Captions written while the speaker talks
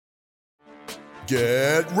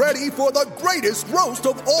Get ready for the greatest roast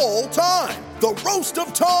of all time, the Roast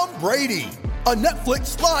of Tom Brady, a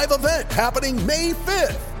Netflix live event happening May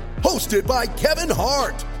 5th. Hosted by Kevin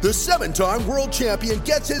Hart, the 7-time world champion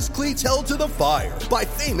gets his cleats held to the fire by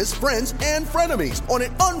famous friends and frenemies on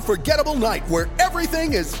an unforgettable night where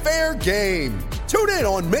everything is fair game. Tune in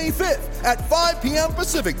on May 5th at 5 p.m.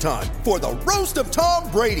 Pacific time for the Roast of Tom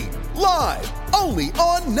Brady, live only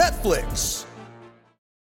on Netflix.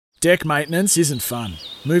 Deck maintenance isn't fun.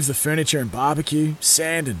 Move the furniture and barbecue,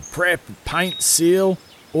 sand and prep, paint, seal,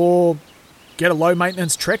 or get a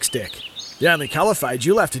low-maintenance Trex deck. The only colour fade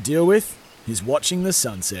you'll have to deal with is watching the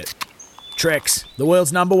sunset. Trex, the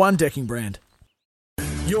world's #1 decking brand.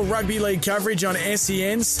 Your rugby league coverage on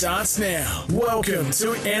SEN starts now. Welcome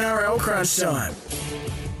to NRL Crunch Time.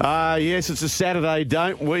 Yes, it's a Saturday,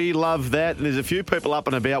 don't we love that? And there's a few people up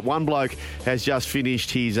and about. One bloke has just finished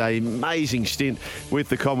his amazing stint with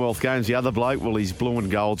the Commonwealth Games. The other bloke, well, his blue and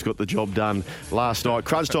gold's got the job done last night.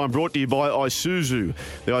 Crunch Time brought to you by Isuzu.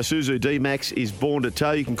 The Isuzu D-Max is born to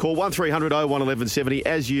tow. You can call 1300 01 1170.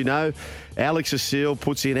 As you know, Alex Asile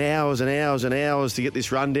puts in hours and hours and hours to get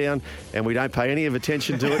this rundown, and we don't pay any of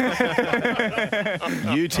attention to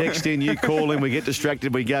it. You text in, you call in, we get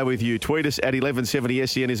distracted, we go with you. Tweet us at 1170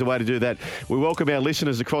 SEN is a way to do that. We welcome our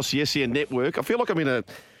listeners across the SEN network. I feel like I'm in a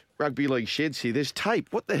rugby league sheds here. There's tape.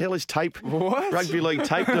 What the hell is tape? What? Rugby league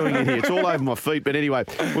tape doing in here? It's all over my feet. But anyway,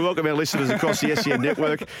 we welcome our listeners across the SEN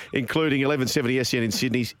network, including 1170 SEN in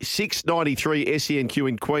Sydney, 693 SENQ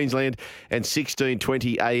in Queensland, and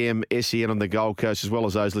 1620 AM SEN on the Gold Coast, as well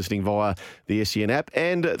as those listening via the SEN app.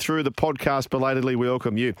 And through the podcast, belatedly, we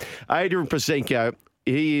welcome you. Adrian Prosenko.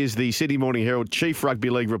 He is the Sydney Morning Herald Chief Rugby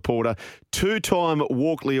League reporter, 2-time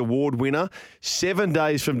Walkley Award winner, 7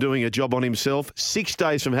 days from doing a job on himself, 6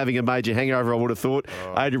 days from having a major hangover, I would have thought.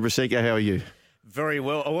 Adrian Prosenko, how are you? Very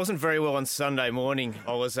well. I wasn't very well on Sunday morning.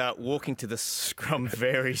 I was walking to the scrum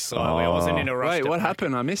very slowly. I wasn't in a rush. Wait, what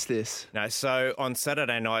happened? I missed this. No, so on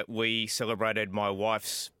Saturday night, we celebrated my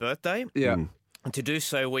wife's birthday. Yeah. And to do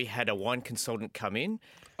so, we had a wine consultant come in.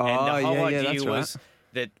 Oh, and the whole yeah, idea that's was right.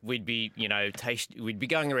 that we'd be, we'd be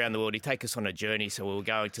going around the world. He'd take us on a journey. So we were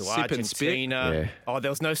going to Sip and spit? Argentina. Yeah. Oh,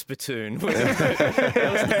 there was no spittoon.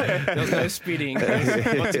 there was no spitting. There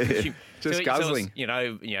was lots of Just guzzling.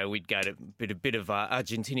 We'd go to a bit of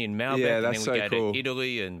Argentinian Malbec, Yeah, and that's then we'd so go cool. to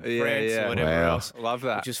Italy and Yeah, France yeah. and whatever Wow. else. Love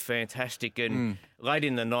that. Which is fantastic. And late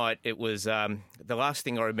in the night, it was the last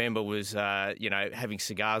thing I remember was having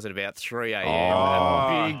cigars at about 3 a.m.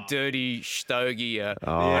 A big dirty stogie, Yeah.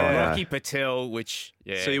 Rocky Patel, which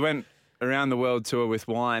So you went around the world tour with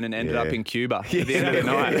wine and ended up in Cuba at the end of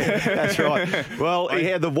the night. That's right. Well, he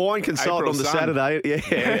had the wine consultant on the April sun.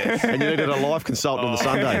 Saturday, and you needed a life consultant on the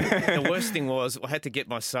Sunday. The worst thing was I had to get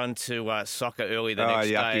my son to soccer early the next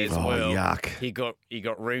yucky. day as Oh, well. yuck. He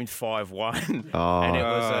got roomed 5-1, Oh.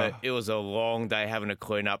 and it was a long day having to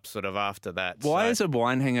clean up sort of after that. Why So- is a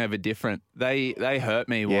wine hangover different? They hurt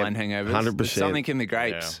me, Yeah, wine hangovers. 100%. There's something in the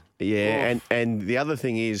grapes. Yeah, and the other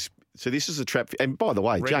thing is, so this is a trap. And by the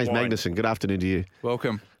way, Red James wine. Magnuson, good afternoon to you.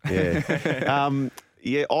 Welcome. Yeah.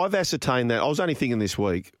 I've ascertained that. I was only thinking this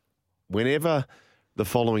week, whenever the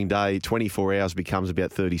following day, 24 hours becomes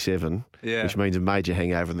about 37, Yeah. which means a major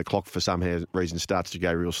hangover and the clock for some reason starts to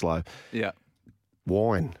go real slow, Yeah.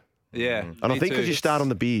 wine. Yeah. And I me think too. because you start on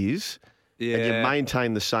the beers Yeah. and you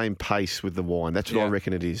maintain the same pace with the wine. That's what I Yeah.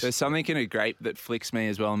 reckon it is. There's something in a grape that flicks me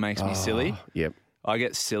as well and makes me silly. Yep. I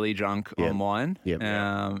get silly drunk Yep. on wine. Yep.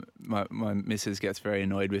 My missus gets very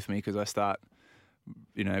annoyed with me because I start,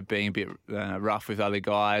 being a bit rough with other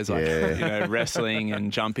guys, like Yeah. wrestling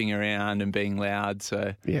and jumping around and being loud.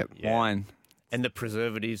 So Yep. wine. and the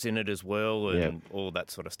preservatives in it as well, and Yep. all that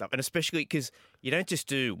sort of stuff. And especially because you don't just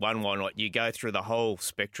do one wine; like you go through the whole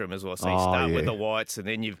spectrum as well. So you start with yeah. the whites, and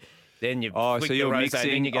then you Oh, flick so the you're rosé, mixing-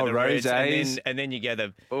 then you get the reds, rosés. and then you get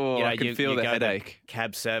the I can feel the go headache.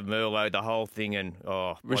 Cab Sav, Merlot, the whole thing, and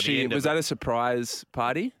Was that a surprise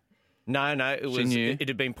party? No, it was. knew? It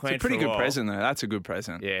had been planned. It's a pretty for a good while. present, though. That's a good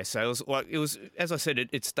present. Yeah, so it was as I said,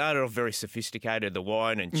 it started off very sophisticated, the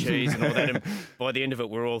wine and cheese and all that, and by the end of it,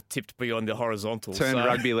 we're all tipped beyond the horizontal. Turned so,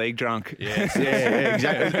 rugby league drunk. Yeah, Yeah,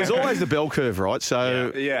 exactly. There's always the bell curve, right?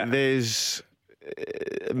 So Yeah. there's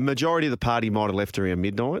majority of the party might have left around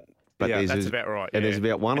midnight, but Yeah, there's that's about right. And yeah. there's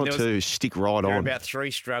about one And or there was- two stick right There were on. about 3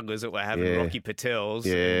 strugglers that were having Yeah. Rocky Patels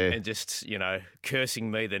Yeah. and just, cursing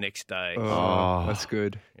me the next day. Oh, that's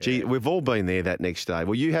good. Gee, we've all been there that next day.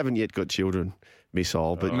 Well, you haven't yet got children,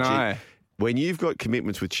 Missile, but No. gee, when you've got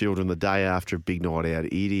commitments with children the day after a big night out,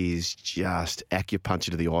 it is just acupuncture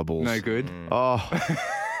to the eyeballs. No good. Oh,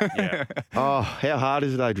 Yeah. Oh, how hard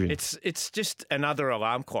is it, Adrian? It's just another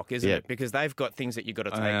alarm clock, isn't Yeah. it? Because they've got things that you've got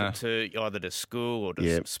to take them to, either to school or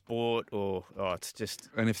to sport, or it's just.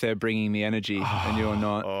 And if they're bringing the energy and you're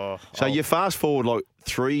not. So you fast forward like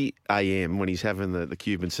 3 a.m. when he's having the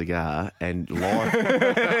Cuban cigar, and life,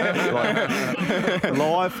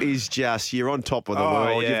 life is just, you're on top of the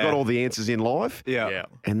world. yeah. You've got all the answers in life. Yeah.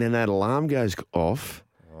 And then that alarm goes off,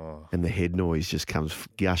 and the head noise just comes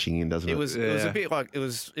gushing in, doesn't it? It was a bit like it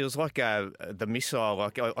was like the missile.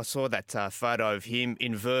 Like I saw that photo of him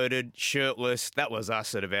inverted, shirtless. That was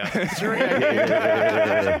us at about 3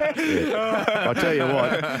 a.m. I tell you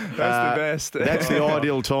what, That's the best. That's the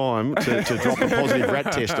ideal time to drop a positive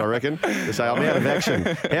rat test, I reckon, to say, I'm out of action.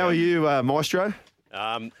 How are you, Maestro?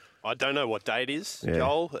 I don't know what day it is,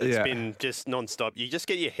 Joel. It's been just non-stop. You just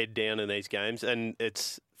get your head down in these games, and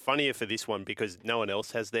it's funnier for this one because no one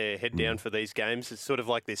else has their head down for these games. It's sort of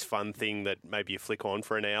like this fun thing that maybe you flick on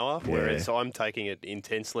for an hour, whereas I'm taking it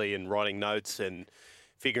intensely and writing notes and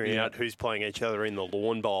figuring out who's playing each other in the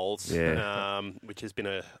lawn bowls, which has been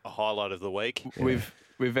a highlight of the week.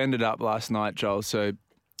 We've ended up last night, Joel, so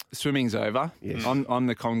swimming's over. Yes. I'm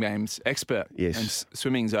the Con Games expert. Yes. And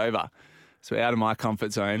swimming's over. So out of my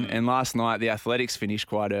comfort zone. And last night the athletics finished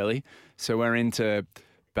quite early. So we're into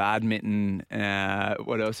badminton,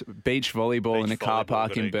 what else? Beach volleyball in a car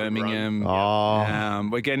park in Birmingham.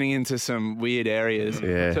 We're getting into some weird areas.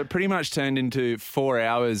 Yeah. So it pretty much turned into 4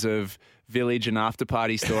 hours of village and after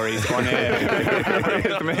party stories on air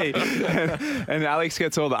with me. And Alex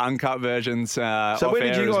gets all the uncut versions. So when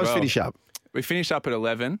did you guys finish up? We finished up at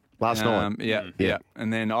 11 last night. Yeah.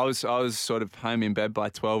 And then I was sort of home in bed by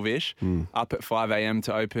 12ish, up at 5 a.m.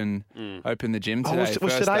 to open the gym today.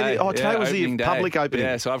 Was today? Today was the public opening.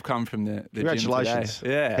 Yeah, so I've come from the Congratulations. gym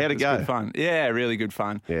today. Yeah, how'd it go? Good fun. Yeah, really good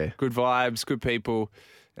fun. Yeah, good vibes, good people.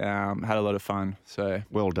 Had a lot of fun. So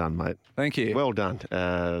well done, mate. Thank you. Well done.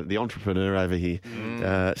 The entrepreneur over here.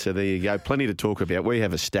 So there you go. Plenty to talk about. We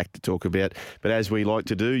have a stack to talk about. But as we like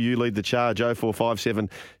to do, you lead the charge. 0457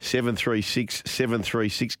 736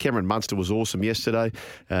 736. Cameron Munster was awesome yesterday.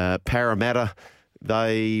 Parramatta,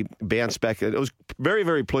 they bounced back. It was very,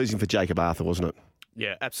 very pleasing for Jacob Arthur, wasn't it?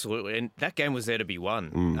 Yeah, absolutely. And that game was there to be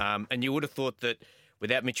won. And you would have thought that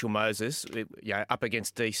without Mitchell Moses, up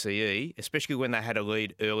against DCE, especially when they had a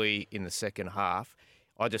lead early in the second half,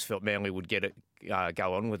 I just felt Manly would get it,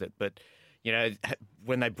 go on with it. But,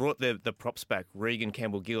 when they brought the props back, Regan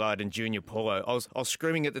Campbell-Gillard and Junior Paulo, I was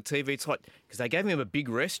screaming at the TV. It's like, because they gave him a big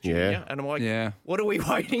rest, Junior. And I'm like, what are we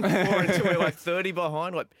waiting for until we're like 30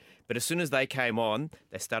 behind? But as soon as they came on,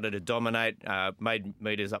 they started to dominate, made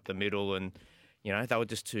meters up the middle, and, they were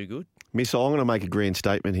just too good. Miss, I'm going to make a grand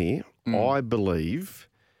statement here. I believe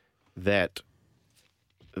that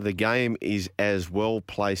the game is as well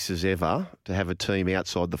placed as ever to have a team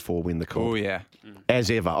outside the four win the comp. Oh, yeah. As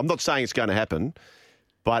ever. I'm not saying it's going to happen,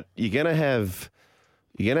 but you're going to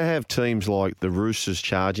have teams like the Roosters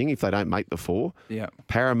charging if they don't make the four. Yeah.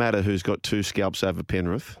 Parramatta, who's got 2 scalps over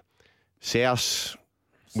Penrith. South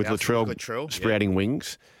with Latrell sprouting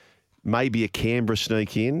wings. Maybe a Canberra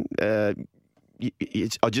sneak in.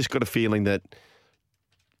 I just got a feeling that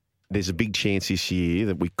there's a big chance this year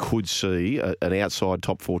that we could see an outside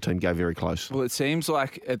top 4 team go very close. Well, it seems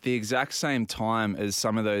like at the exact same time as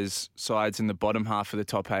some of those sides in the bottom half of the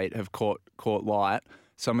top 8 have caught light,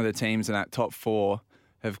 some of the teams in that top 4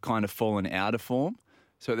 have kind of fallen out of form.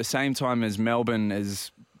 So at the same time as Melbourne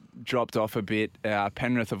has dropped off a bit,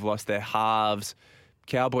 Penrith have lost their halves,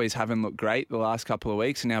 Cowboys haven't looked great the last couple of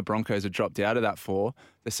weeks, and now Broncos have dropped out of that 4.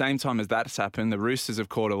 The same time as that's happened, the Roosters have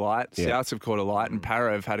caught a light, Souths have caught a light, and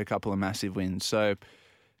Para have had a couple of massive wins. So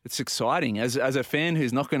it's exciting. As a fan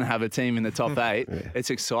who's not going to have a team in the top 8, it's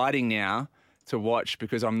exciting now to watch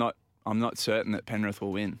because I'm not certain that Penrith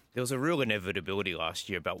will win. There was a real inevitability last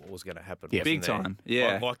year about what was going to happen. Yeah, big time.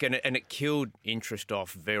 Yeah, and it killed interest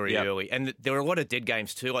off very early, and there were a lot of dead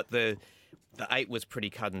games too. Like the 8 was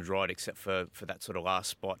pretty cut and dried, except for that sort of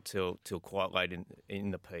last spot till quite late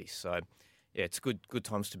in the piece. So, yeah, it's good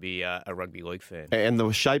times to be a rugby league fan. And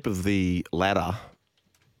the shape of the ladder,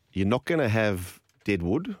 you're not going to have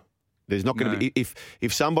deadwood. There's not going to be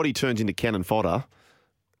if somebody turns into cannon fodder,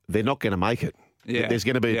 they're not going to make it. Yeah. There's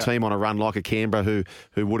going to be a team on a run like a Canberra who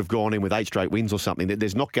would have gone in with 8 straight wins or something.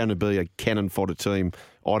 There's not going to be a cannon fodder team,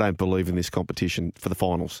 I don't believe, in this competition for the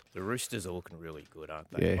finals. The Roosters are looking really good, aren't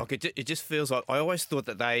they? Yeah. Like it just feels like I always thought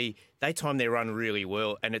that they timed their run really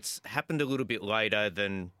well, and it's happened a little bit later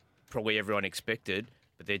than probably everyone expected.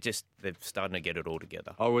 But they're starting to get it all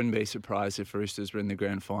together. I wouldn't be surprised if Roosters were in the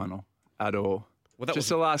grand final at all. Well,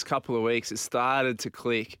 the last couple of weeks, it started to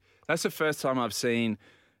click. That's the first time I've seen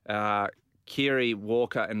Keary,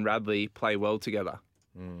 Walker, and Radley play well together.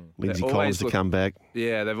 Lindsay They Collins always to look- come back.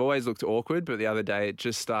 Yeah, they've always looked awkward, but the other day it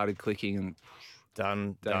just started clicking. And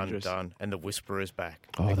Done. Dangerous. And the Whisperer's back.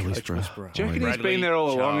 Oh, the Coach Whisperer. do you reckon he's Bradley, been there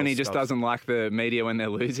all along and he Charles just Stubbs. doesn't like the media when they're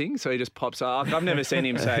losing? So he just pops up. I've never seen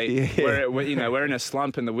him say, we're in a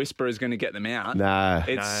slump and the Whisperer's going to get them out. No.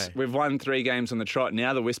 We've won 3 games on the trot.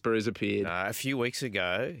 Now the Whisperer's appeared. A few weeks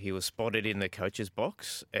ago, he was spotted in the coach's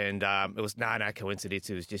box, and it was no coincidence.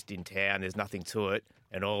 He was just in town. There's nothing to it,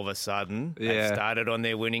 and all of a sudden, they started on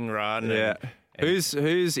their winning run. Yeah. And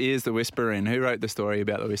Whose ears the Whisperer in? Who wrote the story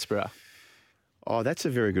about the Whisperer? Oh, that's a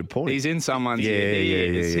very good point. He's in someone's ear.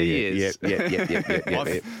 He is.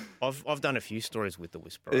 Yeah. I've done a few stories with the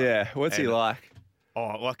Whisperer. Yeah. What's he And, like?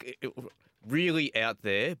 Really out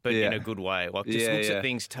there, but in a good way. Like just looks at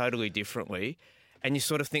things totally differently. And you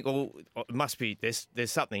sort of think, well, it must be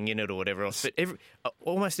there's something in it or whatever else. But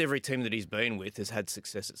almost every team that he's been with has had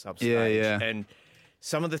success at some stage. Yeah. And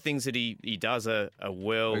some of the things that he does are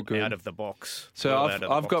well good. out of the box. So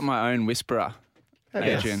I've got my own Whisperer,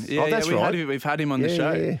 Adrian. Oh, that's right. We've had him on the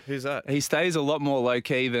show. Yeah. Who's that? He stays a lot more low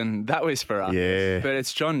key than that Whisperer. Yeah. But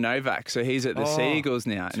it's John Novak, so he's at the Sea Eagles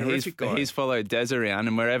now, and terrific guy. he's followed Des around,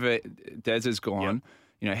 and wherever Des has gone,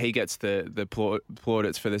 he gets the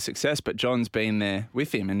plaudits for the success. But John's been there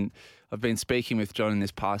with him, and I've been speaking with John in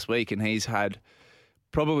this past week, and he's had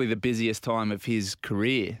probably the busiest time of his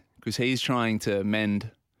career because he's trying to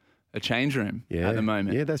mend a change room at the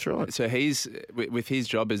moment. Yeah, that's right. So he's with his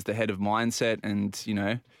job as the head of mindset and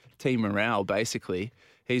team morale. Basically,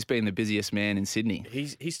 he's been the busiest man in Sydney.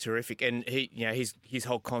 He's terrific, and his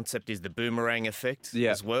whole concept is the boomerang effect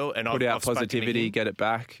Yeah. as well. And Put I've out spoken to positivity, him. get it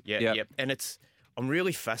back. Yeah. And I'm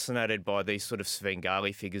really fascinated by these sort of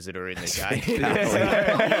Svengali figures that are in the game.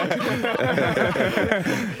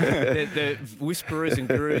 the Whisperers and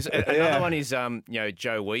Gurus. Another one is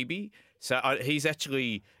Joe Weeby. So he's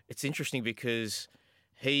actually, it's interesting because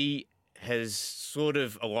he has sort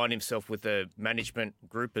of aligned himself with the management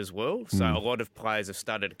group as well. So a lot of players have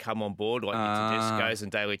started to come on board, like Tedesco's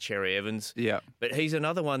and Daly Cherry Evans. Yeah. But he's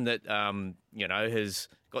another one that, has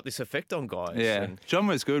got this effect on guys. Yeah. And John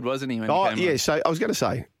was good, wasn't he? When he came on? So I was going to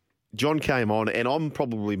say, John came on, and I'm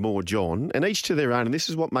probably more John, and each to their own, and this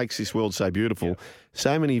is what makes this world so beautiful. Yeah.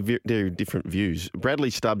 So many different views.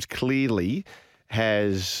 Bradley Stubbs clearly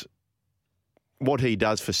has what he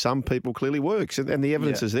does for some people clearly works, and the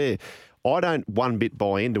evidence is there. I don't one bit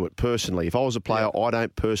buy into it personally. If I was a player, I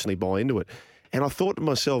don't personally buy into it. And I thought to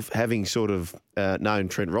myself, having sort of known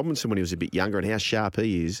Trent Robinson when he was a bit younger and how sharp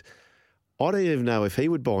he is, I don't even know if he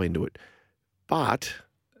would buy into it. But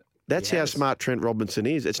that's how smart Trent Robinson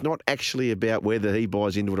is. It's not actually about whether he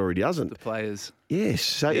buys into it or he doesn't. The players. Yes.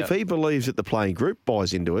 So if he believes that the playing group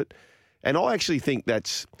buys into it, and I actually think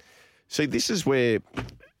that's... See, this is where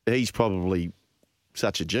he's probably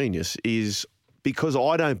such a genius, is because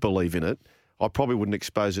I don't believe in it, I probably wouldn't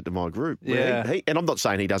expose it to my group. Yeah. And I'm not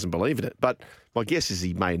saying he doesn't believe in it, but my guess is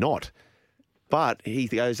he may not. But he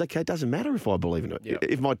goes, okay, it doesn't matter if I believe in it. Yep.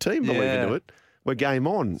 If my team believe into it, we're game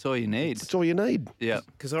on. That's all you need. That's all you need. Yeah.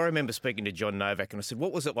 Because I remember speaking to John Novak and I said,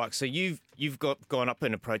 what was it like? So you've gone up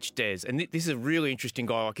and approached Des, and this is a really interesting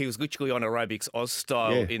guy. Like he was literally on aerobics Oz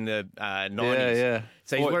style in the 90s. Yeah.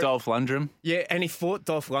 So Fought Dolph Lundgren. Yeah, and he fought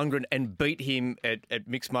Dolph Lundgren and beat him at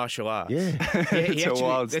mixed martial arts. Yeah. It's a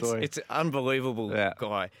wild story. It's an unbelievable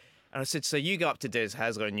guy. And I said, so you go up to Des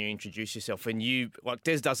Hasler and you introduce yourself, and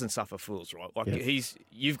Des doesn't suffer fools, right? Like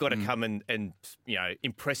you've got to come and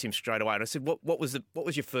impress him straight away. And I said, what was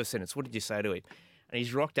your first sentence? What did you say to him? And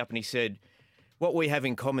he's rocked up and he said, what we have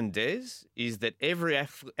in common, Des, is that every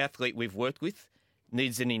athlete we've worked with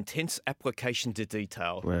needs an intense application to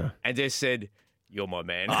detail. Wow. And Des said, you're my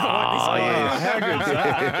man. How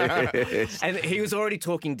good is that? And he was already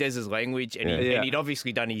talking Des's language, and he'd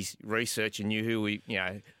obviously done his research and knew who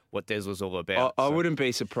what Des was all about. I wouldn't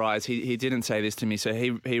be surprised. He didn't say this to me. So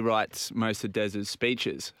he writes most of Des's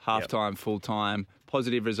speeches, halftime, full time,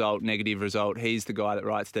 positive result, negative result. He's the guy that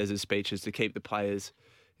writes Des's speeches to keep the players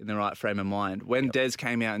in the right frame of mind. When Des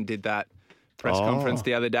came out and did that press conference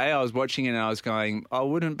the other day, I was watching it and I was going, I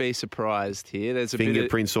wouldn't be surprised here. There's a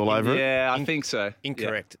fingerprints all over it? Yeah, I think so.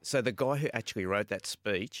 Incorrect. Yeah. So the guy who actually wrote that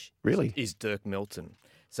speech is Dirk Milton.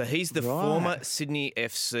 So he's the former Sydney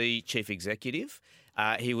FC chief executive.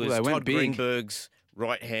 He was Todd Greenberg's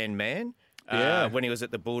right-hand man when he was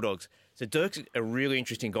at the Bulldogs. So Dirk's a really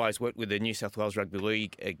interesting guy. He's worked with the New South Wales Rugby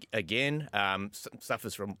League again,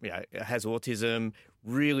 suffers from, has autism,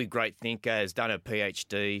 really great thinker, has done a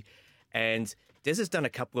PhD. And Des has done a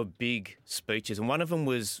couple of big speeches, and one of them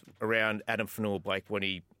was around Adam Fanua-Blake when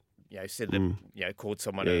he, said that, called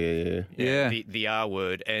someone the R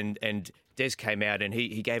word, and Des Des came out and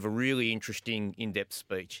he gave a really interesting, in-depth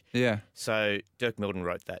speech. Yeah. So Dirk Milton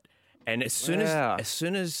wrote that. And as soon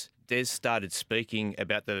as Des started speaking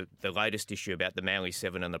about the latest issue about the Manly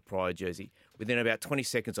 7 and the Pride jersey, within about 20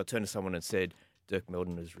 seconds I turned to someone and said, Dirk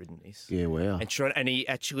Milton has written this. Yeah, wow. And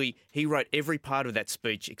he wrote every part of that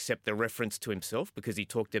speech except the reference to himself, because he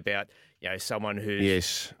talked about, someone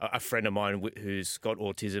who's a friend of mine who's got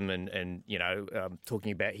autism and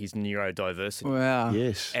talking about his neurodiversity. Wow.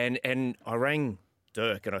 Yes. And I rang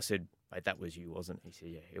Dirk and I said, mate, that was you, wasn't it? He said,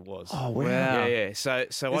 yeah, it was. Oh, wow. Yeah. So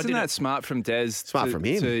Isn't that smart from Des? Smart from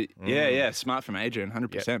him. Yeah, smart from Adrian,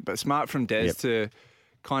 100%. Yep. But smart from Des to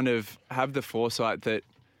kind of have the foresight that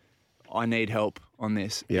I need help on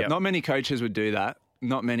this. Yep. Not many coaches would do that.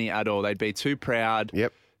 Not many at all. They'd be too proud.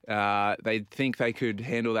 Yep. They'd think they could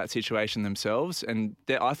handle that situation themselves. And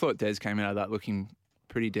I thought Des came out of that looking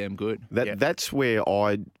pretty damn good. That's where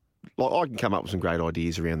I can come up with some great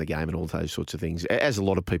ideas around the game and all those sorts of things, as a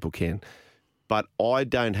lot of people can. But I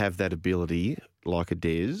don't have that ability like a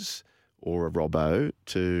Des or a Robbo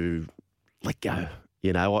to let go.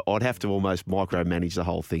 I'd have to almost micromanage the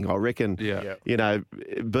whole thing. I reckon,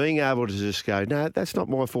 being able to just go, no, that's not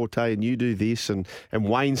my forte, and you do this, and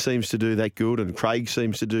Wayne seems to do that good, and Craig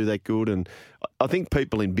seems to do that good, and I think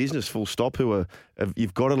people in business, full stop,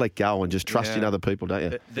 you've got to let go and just trust in other people,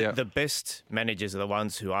 don't you? The best managers are the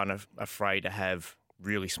ones who aren't afraid to have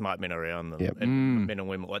really smart men around them, and men and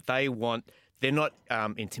women. Like they're not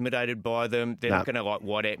intimidated by them. They're not going to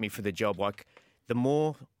white out me for the job. Like the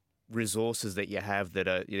more resources that you have that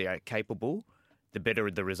are capable, the better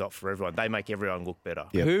the result for everyone. They make everyone look better.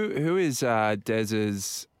 Yep. Who is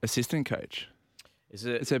Des's assistant coach?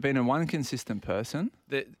 Has there been one consistent person?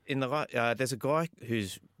 There's a guy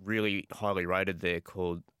who's really highly rated there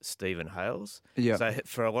called Stephen Hales. Yeah. So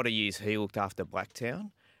for a lot of years he looked after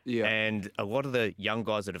Blacktown. Yeah. And a lot of the young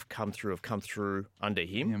guys that have come through under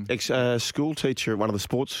him. School teacher at one of the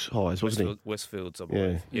sports highs, wasn't he? Westfields, I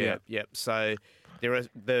believe. Yeah. So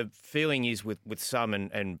the feeling is with some,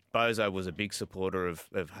 and Bozo was a big supporter of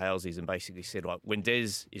Halesy's, and basically said, like, when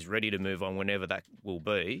Des is ready to move on, whenever that will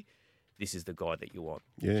be, this is the guy that you want.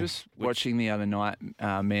 Yeah. Just watching the other night,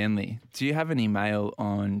 Manly. Do you have any mail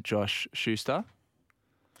on Josh Schuster?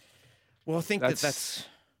 Well, I think that's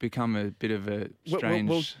become a bit of a strange...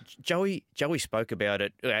 Well, Joey spoke about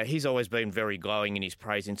it. He's always been very glowing in his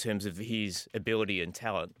praise in terms of his ability and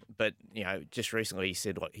talent. But, just recently he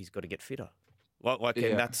said, like, he's got to get fitter.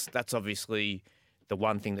 And that's obviously the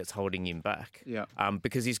one thing that's holding him back. Yeah.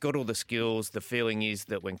 Because he's got all the skills. The feeling is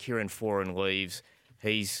that when Kieran Foran leaves,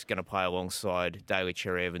 he's going to play alongside Daly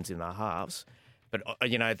Cherry Evans in the halves. But,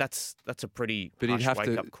 that's a pretty harsh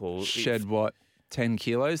wake-up call. Shed, 10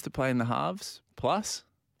 kilos to play in the halves plus?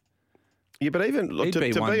 Yeah, but even to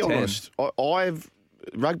be honest,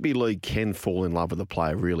 rugby league can fall in love with a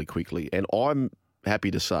player really quickly, and I'm happy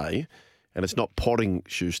to say, and it's not potting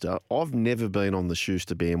Schuster, I've never been on the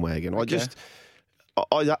Schuster bandwagon. Okay.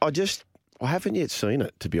 I haven't yet seen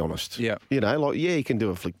it, to be honest. Yeah, he can do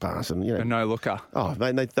a flick pass, and a no looker. Oh,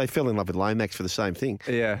 they fell in love with Lomax for the same thing.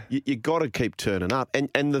 Yeah, you got to keep turning up,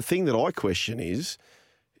 and the thing that I question is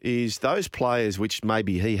those players, which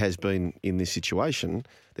maybe he has been in this situation,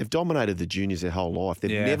 they've dominated the juniors their whole life.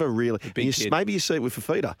 They've never really... Maybe you see it with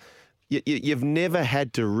Fafita. You've never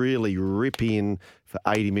had to really rip in for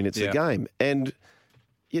 80 minutes a game. And,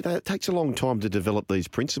 it takes a long time to develop these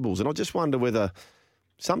principles. And I just wonder whether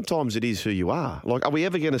sometimes it is who you are. Like, are we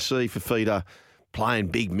ever going to see Fafita playing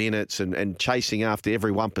big minutes and chasing after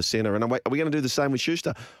every 1%er? And are we going to do the same with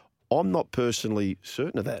Schuster? I'm not personally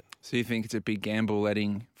certain of that. So you think it's a big gamble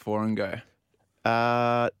letting Foran go?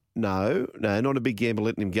 No, not a big gamble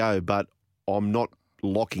letting him go, but I'm not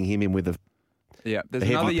locking him in with a there's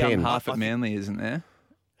another young half at Manly, isn't there?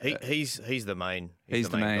 He's the main. He's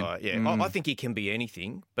the main guy. Yeah, I think he can be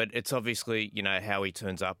anything, but it's obviously how he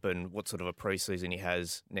turns up and what sort of a preseason he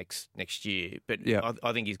has next year. But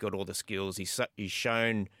I think he's got all the skills. He's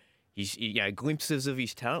shown. He's glimpses of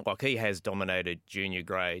his talent. Like, he has dominated junior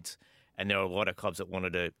grades, and there are a lot of clubs that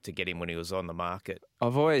wanted to get him when he was on the market.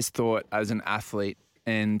 I've always thought, as an athlete,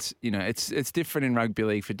 and it's different in rugby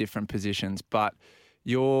league for different positions, but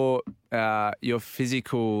your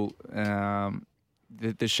physical,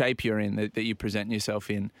 the shape you're in, that you present yourself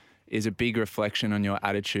in, is a big reflection on your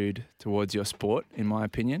attitude towards your sport, in my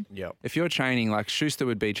opinion. Yeah. If you're training, like Schuster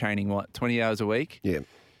would be training, 20 hours a week? Yeah.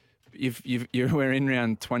 We're in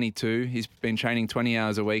round 22. He's been training 20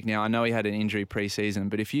 hours a week now. I know he had an injury pre-season,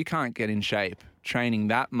 but if you can't get in shape training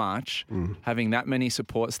that much, having that many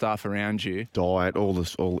support staff around you. Diet,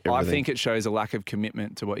 everything. I think it shows a lack of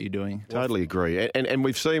commitment to what you're doing. Totally agree. And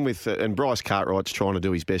we've seen and Bryce Cartwright's trying to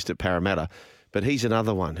do his best at Parramatta, but he's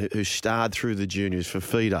another one who starred through the juniors for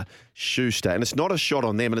Fifita, Schuster. And it's not a shot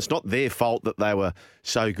on them, and it's not their fault that they were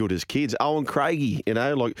so good as kids. Owen Craigie,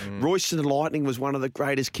 Royston Lightning was one of the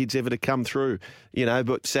greatest kids ever to come through,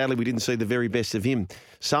 but sadly we didn't see the very best of him.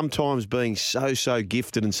 Sometimes being so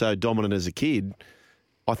gifted and so dominant as a kid,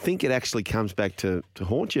 I think it actually comes back to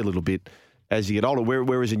haunt you a little bit as you get older.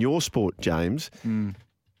 Whereas in your sport, James,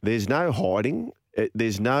 there's no hiding.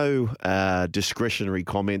 There's no discretionary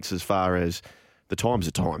comments as far as the time's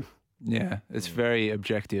a time. Yeah, it's very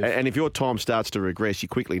objective. And if your time starts to regress, you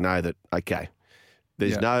quickly know that, okay,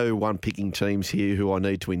 there's no one picking teams here who I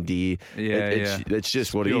need to endear. It's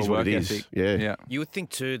just what it is, what it is. Yeah. You would think,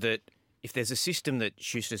 too, that if there's a system that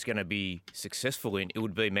Schuster's going to be successful in, it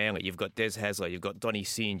would be Manly. You've got Des Hasler, you've got Donny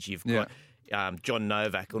Singe, you've got John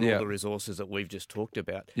Novak, and all the resources that we've just talked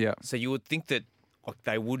about. Yeah. So you would think that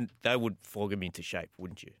they would flog him into shape,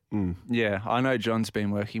 wouldn't you? Yeah, I know John's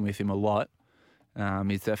been working with him a lot.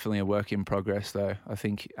 He's definitely a work in progress, though. I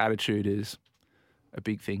think attitude is a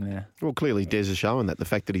big thing there. Well, clearly Des is showing that. The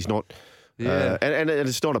fact that he's not... and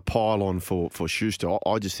it's not a pile-on for Schuster.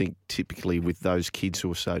 I just think typically with those kids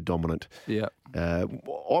who are so dominant... Yeah. I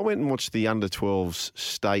went and watched the under-12s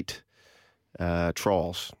state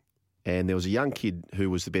trials, and there was a young kid who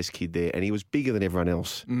was the best kid there, and he was bigger than everyone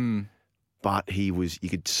else. But you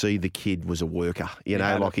could see the kid was a worker.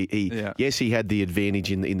 Yes, he had the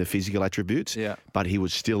advantage in the physical attributes, but he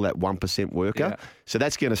was still that 1% worker. Yeah. So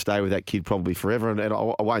that's going to stay with that kid probably forever. And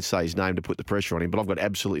I won't say his name to put the pressure on him, but I've got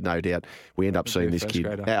absolutely no doubt we end up seeing this kid.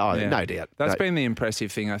 No doubt. That's been the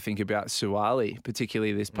impressive thing, I think, about Suaalii,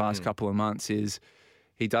 particularly this past couple of months, is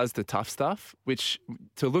he does the tough stuff, which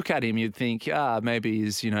to look at him, you'd think, maybe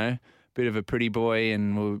he's, a bit of a pretty boy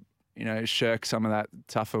and will shirk some of that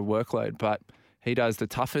tougher workload. But he does the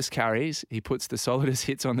toughest carries. He puts the solidest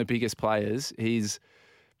hits on the biggest players. He's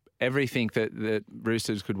everything that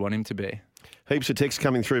Roosters could want him to be. Heaps of texts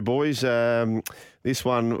coming through, boys. This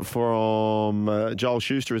one from Joel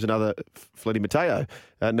Schuster is another Fletty Mateo.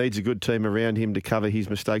 Needs a good team around him to cover his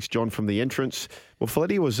mistakes. John from the entrance. Well,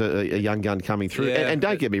 Fletty was a young gun coming through. Yeah. And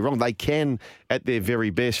don't get me wrong, they can, at their very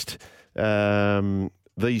best,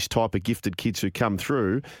 these type of gifted kids who come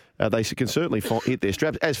through, they can certainly hit their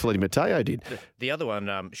straps, as Fletty Mateo did. The other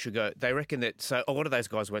one, Sugar, they reckon that, so a lot of those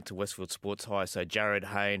guys went to Westfield Sports High, so Jared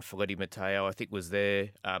Hayne, Fletty Mateo, I think was there.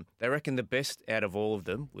 They reckon the best out of all of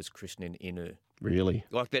them was Krishnan Inu. Really?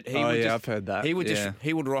 Like that. I've heard that.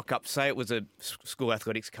 He would rock up, say it was a school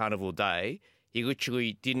athletics carnival day, he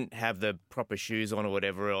literally didn't have the proper shoes on or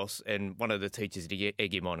whatever else, and one of the teachers would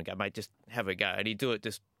egg him on and go, mate, just have a go. And he'd do it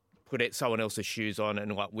just put someone else's shoes on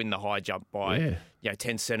and win the high jump by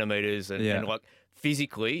 10 centimetres and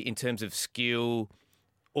physically in terms of skill,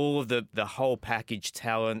 all of the whole package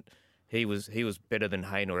talent, he was better than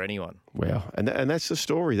Hayne or anyone. Wow, and that's the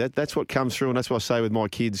story. That's what comes through, and that's what I say with my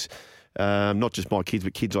kids, not just my kids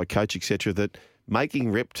but kids I coach, etc. That making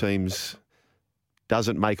rep teams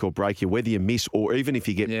doesn't make or break you, whether you miss or even if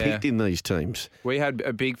you get picked in these teams. We had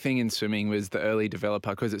a big thing in swimming was the early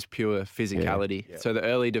developer because it's pure physicality. Yeah. So the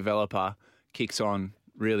early developer kicks on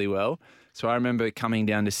really well. So I remember coming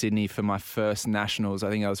down to Sydney for my first nationals. I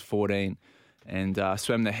think I was 14 and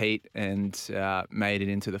swam the heat and made it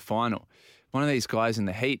into the final. One of these guys in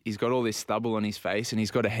the heat, he's got all this stubble on his face and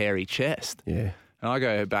he's got a hairy chest. Yeah. And I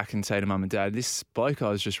go back and say to Mum and Dad, this bloke I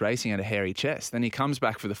was just racing had a hairy chest. Then he comes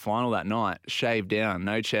back for the final that night, shaved down,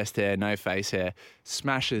 no chest hair, no face hair,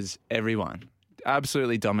 smashes everyone,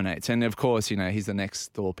 absolutely dominates. And of course, he's the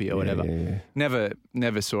next Thorpe or whatever. Yeah.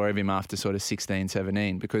 Never saw of him after sort of 16,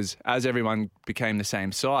 17 because as everyone became the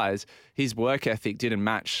same size, his work ethic didn't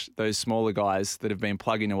match those smaller guys that have been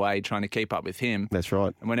plugging away trying to keep up with him. That's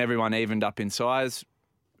right. And when everyone evened up in size,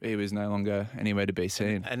 he was no longer anywhere to be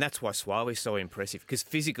seen. And that's why Suaalii's so impressive, because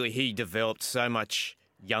physically he developed so much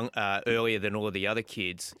earlier than all of the other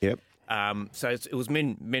kids. Yep. So it was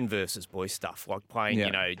men versus boys stuff, like playing,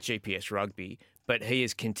 GPS rugby. But he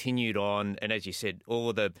has continued on, and as you said, all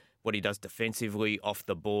of what he does defensively, off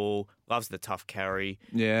the ball, loves the tough carry.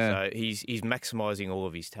 Yeah. So he's maximising all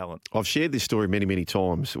of his talent. I've shared this story many, many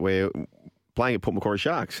times where playing at Port Macquarie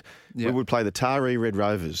Sharks, we would play the Taree Red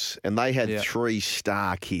Rovers, and they had 3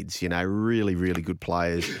 star kids, really, really good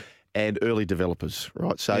players and early developers,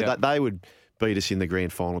 right? So they would beat us in the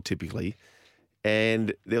grand final typically.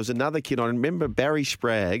 And there was another kid, I remember Barry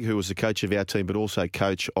Spragg, who was the coach of our team, but also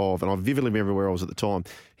coach of, and I vividly remember where I was at the time,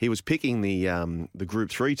 he was picking the Group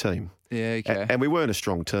 3 team. Yeah, okay. And we weren't a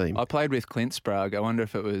strong team. I played with Clint Sprague. I wonder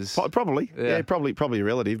if it was... Probably, probably a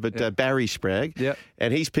relative, but Barry Spragg. Yep.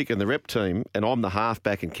 And he's picking the rep team, and I'm the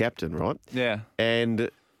halfback and captain, right? Yeah. And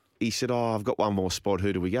he said, I've got one more spot.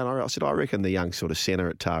 Who do we go? And I said, I reckon the young sort of centre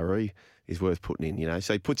at Taree is worth putting in, you know.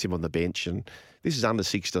 So he puts him on the bench, and this is under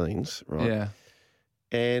 16s, right? Yeah.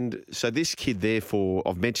 And so this kid, therefore,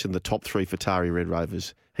 I've mentioned the top 3 for Taree Red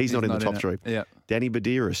Rovers. He's not in the top 3. Yeah. Danny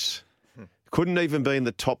Badiris. Couldn't even be in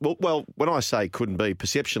the top. Well, when I say couldn't be,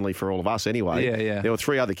 perceptionally for all of us anyway, Yeah. there were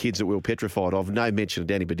 3 other kids that we were petrified of. No mention of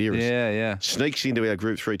Danny Badiris. Yeah. Sneaks into our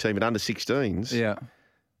Group 3 team at under 16s. Yeah.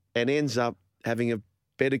 And ends up having a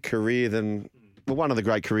better career than one of the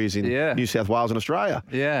great careers in New South Wales and Australia.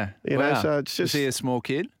 Yeah. You know, so it's just... Was he a small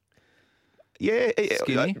kid? Yeah.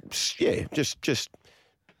 Skinny? Just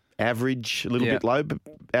average, a little bit low, but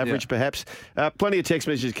average perhaps. Plenty of text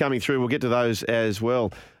messages coming through. We'll get to those as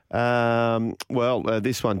well.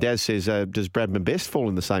 This one, Daz says, does Bradman Best fall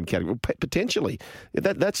in the same category? Well, potentially.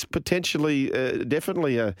 That's potentially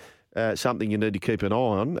definitely something you need to keep an eye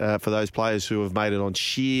on for those players who have made it on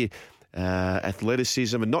sheer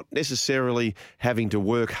athleticism and not necessarily having to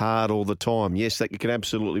work hard all the time. Yes, that can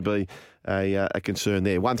absolutely be a concern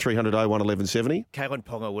there. 1300 01 1170. Kalen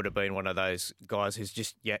Ponga would have been one of those guys who's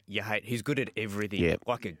just, you hate. He's good at everything,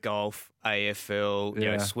 like at golf, AFL,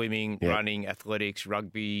 you know, swimming, running, athletics,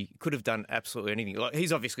 rugby. Could have done absolutely anything. Like,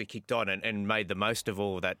 he's obviously kicked on and made the most of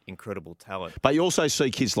all of that incredible talent. But you also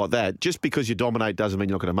see kids like that. Just because you dominate doesn't mean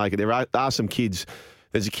you're not going to make it. There are some kids.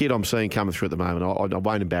 There's a kid I'm seeing coming through at the moment. I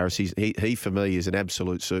won't embarrass. He for me is an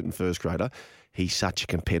absolute certain first grader. He's such a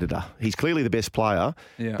competitor. He's clearly the best player,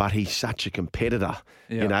 but he's such a competitor.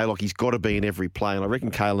 Yeah. You know, like he's got to be in every play. And I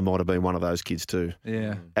reckon Kayla might have been one of those kids too.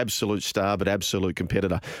 Yeah. Absolute star, but absolute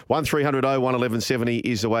competitor. 1300 01 1170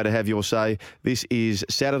 is the way to have your say. This is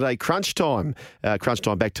Saturday Crunch Time. Crunch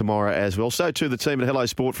Time back tomorrow as well. So too the team at Hello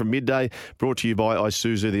Sport from midday, brought to you by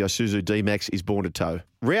Isuzu. The Isuzu D-Max is born to tow.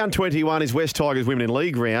 Round 21 is West Tigers Women in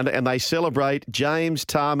League round, and they celebrate James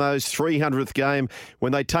Tarmo's 300th game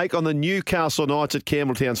when they take on the Newcastle Knights at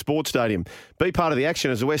Campbelltown Sports Stadium. Be part of the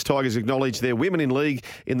action as the West Tigers acknowledge their Women in League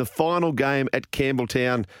in the final game at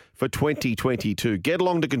Campbelltown for 2022. Get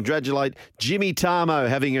along to congratulate Jimmy Tarmo,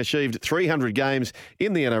 having achieved 300 games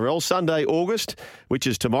in the NRL. Sunday, August, which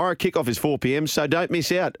is tomorrow. Kickoff is 4 p.m, so don't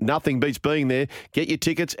miss out. Nothing beats being there. Get your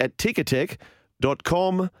tickets at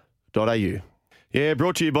ticketek.com.au. Yeah,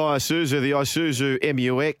 brought to you by Isuzu. The Isuzu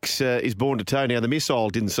MU-X is born to tow. Now, the missile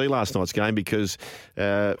didn't see last night's game because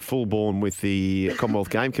full born with the Commonwealth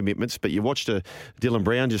game commitments, but you watched Dylan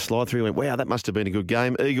Brown just slide through and went, wow, that must have been a good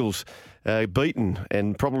game. Eagles beaten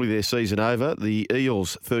and probably their season over. The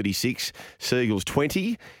Eels 36, Seagulls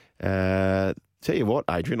 20. Tell you what,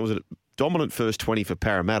 Adrian, was it dominant first 20 for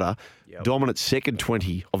Parramatta, dominant second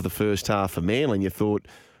 20 of the first half for Manly, and you thought,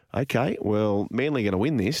 okay, well, Manly going to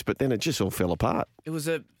win this, but then it just all fell apart. It was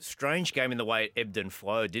a strange game in the way it ebbed and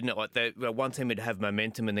flowed, didn't it? Like one team would have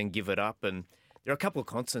momentum and then give it up, and there are a couple of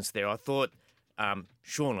constants there. I thought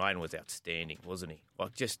Sean Lane was outstanding, wasn't he?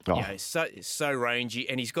 Like just so rangy,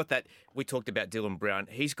 and he's got that. We talked about Dylan Brown.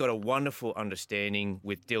 He's got a wonderful understanding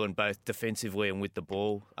with Dylan, both defensively and with the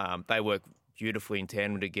ball. They work beautifully in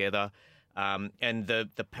tandem together. And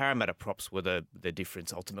the Parramatta props were the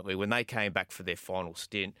difference ultimately. When they came back for their final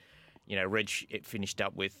stint, you know, Reg finished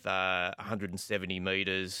up with 170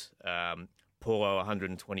 metres, Paulo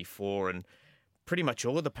 124, and pretty much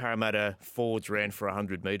all of the Parramatta forwards ran for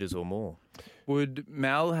 100 metres or more. Would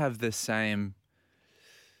Mal have the same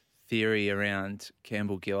theory around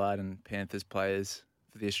Campbell Gillard and Panthers players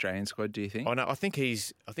for the Australian squad, do you think? Oh no, I think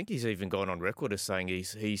he's even gone on record as saying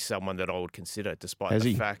he's someone that I would consider, despite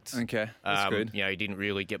the fact. Okay, that's good. You know, he didn't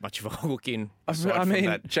really get much of a look in. I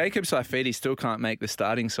mean, Jacob Saifiti still can't make the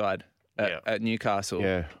starting side at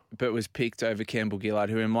Newcastle, but was picked over Campbell Gillard,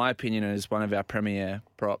 who, in my opinion, is one of our premier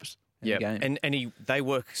props. The game. And they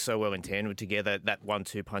work so well in tandem together. That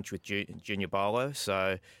 1-2 punch with Junior Barlow.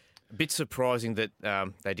 So a bit surprising that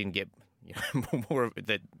they didn't get.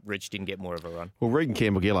 That Rich didn't get more of a run. Well, Regan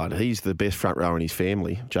Campbell-Gillard, he's the best front rower in his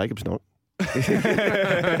family. Jacob's not.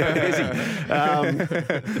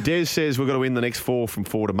 Des says we've got to win the next 4 from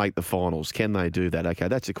 4 to make the finals. Can they do that? Okay,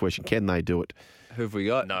 that's the question. Can they do it? Who have we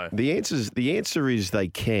got? No. The answer is they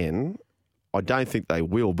can. I don't think they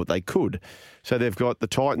will, but they could. So they've got the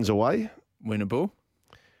Titans away. Winnable.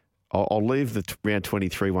 I'll leave the round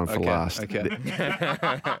 23 one for last. Okay.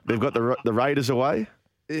 They've got the Raiders away.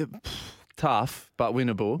 Tough, but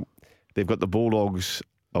winnable. They've got the Bulldogs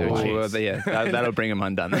That'll bring them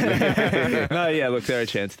undone. No, yeah, look, they're a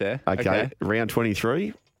chance there. Okay. Round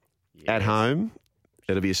 23 at home.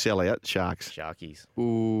 It'll be a sellout. Sharkies.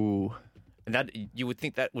 Ooh. And that you would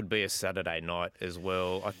think that would be a Saturday night as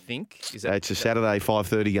well, I think. It's a Saturday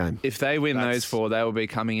 5:30 game. If they win those four, they will be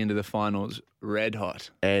coming into the finals red hot.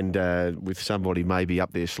 And with somebody maybe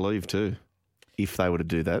up their sleeve too, if they were to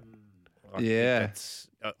do that. Is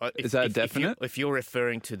that definite? If you're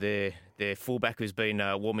referring to their fullback who's been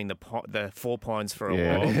warming the Four Pines for a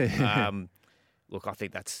while, look, I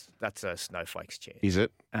think that's a snowflake's chance. Is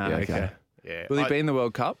it? Okay. Yeah. Will he be in the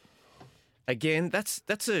World Cup? Again,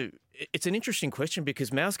 it's an interesting question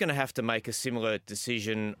because Mal's going to have to make a similar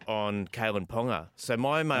decision on Kalen Ponga. So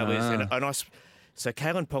my email is, so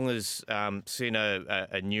Kalen Ponga's seen a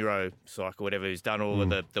neuropsych or whatever who's done all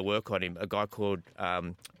of the work on him, a guy called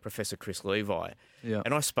Professor Chris Levi. Yeah.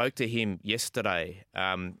 And I spoke to him yesterday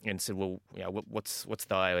and said, well, what's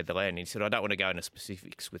the lay of the land? And he said, I don't want to go into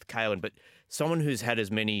specifics with Kalen, but someone who's had as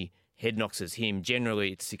many head knocks as him,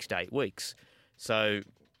 generally it's 6 to 8 weeks. So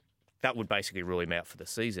that would basically rule him out for the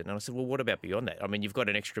season. And I said, well, what about beyond that? I mean, you've got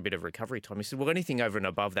an extra bit of recovery time. He said, well, anything over and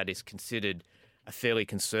above that is considered a fairly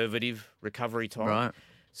conservative recovery time. Right.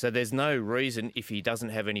 So there's no reason, if he doesn't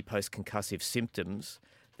have any post-concussive symptoms,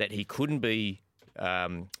 that he couldn't be,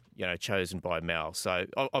 chosen by Mal. So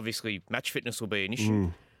obviously match fitness will be an issue.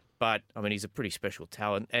 But, I mean, he's a pretty special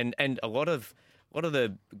talent. And a lot of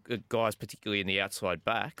the guys, particularly in the outside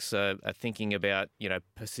backs, are thinking about,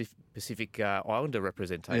 Pacific Islander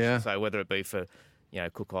representation. Yeah. So whether it be for,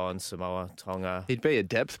 Cook Islands, Samoa, Tonga. He'd be a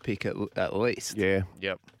depth pick at least. Yeah.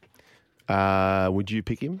 Yep. Would you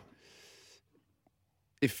pick him?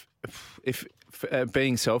 If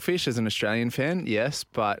being selfish as an Australian fan, yes.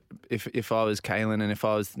 But if I was Kalen and if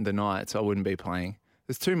I was the Knights, I wouldn't be playing.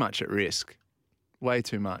 There's too much at risk. Way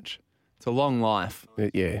too much. It's a long life.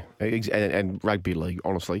 Yeah, and rugby league,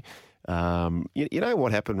 honestly. You know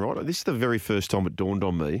what happened, right? This is the very first time it dawned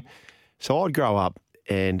on me. So I'd grow up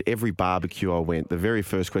and every barbecue I went, the very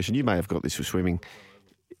first question, you may have got this with swimming,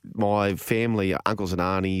 my family, uncles and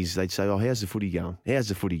aunties, they'd say, how's the footy going? How's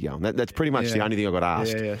the footy going? That's pretty much the only thing I got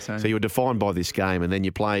asked. Yeah, same. So you were defined by this game and then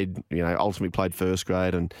you played, ultimately played first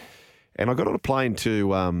grade. And I got on a plane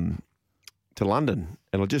to London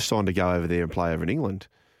and I just signed to go over there and play over in England.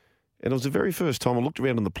 And it was the very first time I looked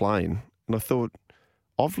around on the plane and I thought,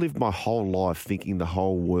 I've lived my whole life thinking the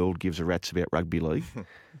whole world gives a rat's about rugby league. And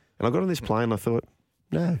I got on this plane and I thought,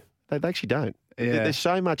 no, they actually don't. Yeah. There's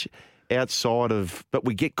so much outside of, but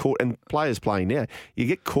we get caught, and players playing now, you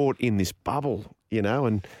get caught in this bubble,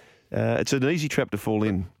 and it's an easy trap to fall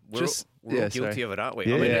in. We're all guilty of it, aren't we?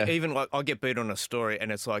 Yeah. I mean, even like I get beat on a story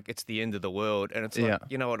and it's like, it's the end of the world. And it's like,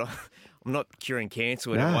 you know what, I'm not curing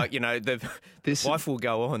cancer with it. Like, the life will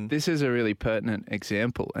go on. This is a really pertinent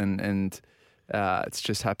example and it's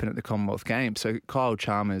just happened at the Commonwealth Games. So Kyle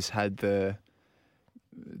Chalmers had the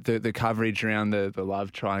coverage around the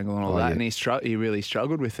love triangle and all that, and he really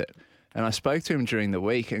struggled with it. And I spoke to him during the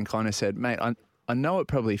week and kind of said, mate, I know it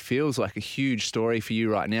probably feels like a huge story for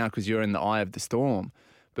you right now because you're in the eye of the storm.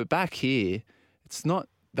 But back here, it's not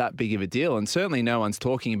that big of a deal. And certainly no one's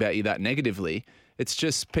talking about you that negatively. It's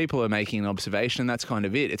just people are making an observation. That's kind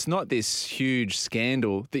of it. It's not this huge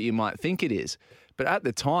scandal that you might think it is. But at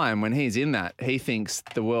the time when he's in that, he thinks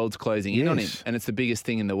the world's closing in on him and it's the biggest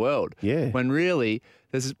thing in the world. Yeah. When really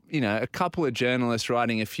there's, a couple of journalists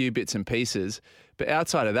writing a few bits and pieces. But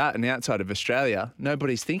outside of that and outside of Australia,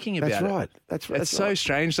 nobody's thinking about it. That's right. It's so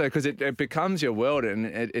strange, though, because it becomes your world and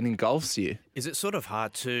it engulfs you. Is it sort of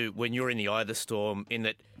hard, too, when you're in the eye of the storm, in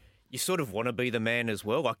that you sort of want to be the man as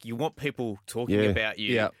well? Like, you want people talking about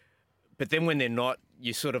you. Yeah. But then when they're not,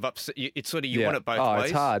 you sort of upset. It's sort of, you want it both ways.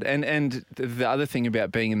 It's hard. And the other thing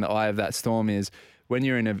about being in the eye of that storm is when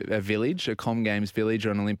you're in a village, a Com Games village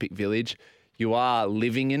or an Olympic village, you are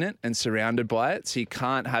living in it and surrounded by it, so you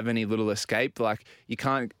can't have any little escape. Like, you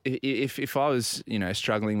can't, if I was,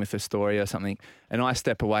 struggling with a story or something and I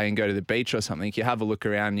step away and go to the beach or something, you have a look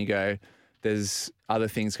around and you go, there's other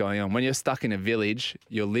things going on. When you're stuck in a village,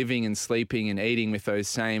 you're living and sleeping and eating with those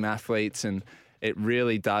same athletes, and it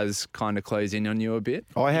really does kind of close in on you a bit.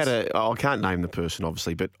 I can't name the person,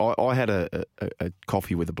 obviously, but I had a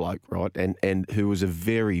coffee with a bloke, right, and who was a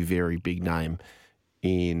very, very big name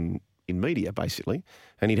in media, basically,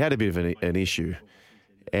 and he'd had a bit of an issue,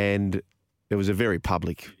 and it was a very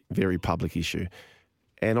public issue.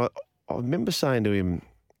 And I remember saying to him,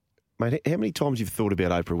 mate, how many times you've thought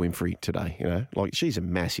about Oprah Winfrey today? Like, she's a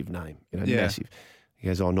massive name, massive. He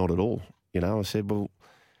goes, not at all. I said, well,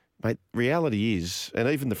 mate, reality is, and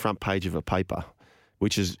even the front page of a paper,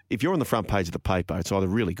 which is if you're on the front page of the paper, it's either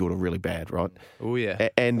really good or really bad, right? Oh, yeah.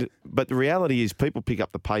 But the reality is people pick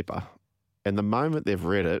up the paper and the moment they've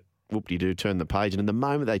read it, whoop-de-doo, turn the page. And in the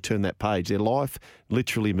moment they turn that page, their life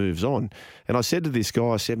literally moves on. And I said to this guy,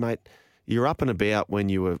 I said, mate, you're up and about when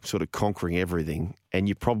you were sort of conquering everything and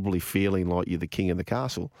you're probably feeling like you're the king of the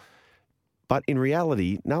castle. But in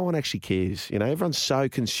reality, no one actually cares. You know, everyone's so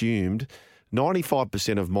consumed.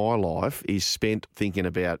 95% of my life is spent thinking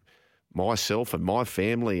about myself and my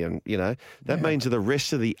family. And, you know, that means that the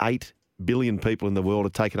rest of the 8 billion people in the world are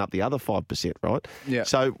taking up the other 5%, right? Yeah.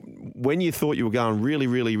 So when you thought you were going really,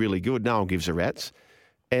 really, really good, no one gives a rat's.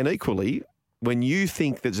 And equally, when you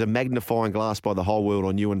think there's a magnifying glass by the whole world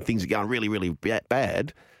on you and things are going really, really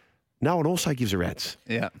bad, no one also gives a rat's.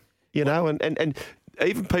 Yeah. You know, and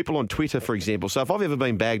even people on Twitter, for example. So if I've ever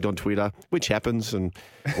been bagged on Twitter, which happens and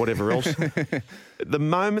whatever else, the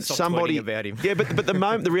moment Stop somebody... tweeting about him. Yeah, but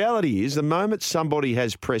the reality is the moment somebody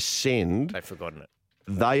has pressed send... They've forgotten it.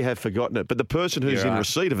 They have forgotten it. But the person who's in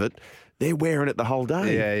receipt of it, they're wearing it the whole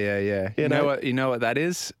day. Yeah. You know what that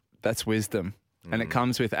is? That's wisdom. And it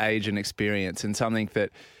comes with age and experience and something that,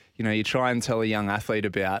 you know, you try and tell a young athlete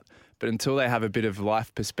about, but until they have a bit of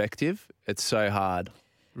life perspective, it's so hard,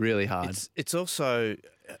 really hard. It's also,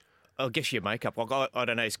 I guess, your makeup. Like, I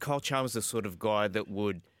don't know, is Kyle Chalmers the sort of guy that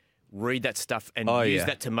would read that stuff and use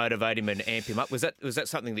that to motivate him and amp him up? Was that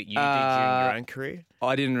something that you did during your own career?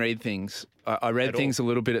 I didn't read things. I read things a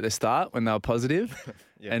little bit at the start when they were positive.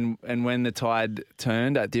 And when the tide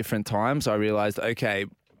turned at different times, I realised, okay,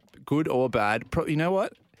 good or bad, you know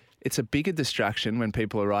what? It's a bigger distraction when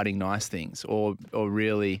people are writing nice things or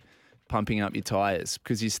really pumping up your tyres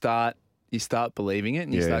because you start believing it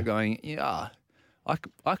and you start going,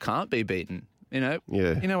 I can't be beaten. You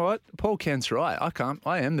know what? Paul Kent's right.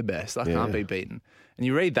 I am the best. I can't be beaten. And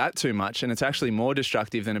you read that too much and it's actually more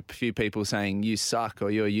destructive than a few people saying you suck or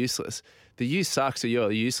you're useless. The you sucks or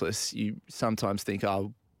you're useless, you sometimes think,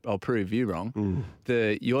 I'll prove you wrong.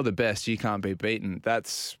 You're the best, you can't be beaten.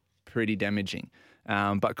 That's pretty damaging.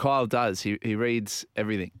 But Kyle does. He reads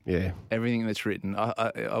everything. Yeah. Everything that's written.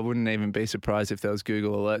 I wouldn't even be surprised if there was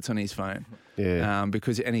Google alerts on his phone. Yeah.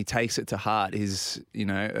 And he takes it to heart.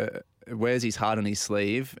 Wears his heart on his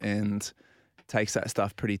sleeve and takes that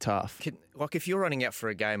stuff pretty tough. Like if you're running out for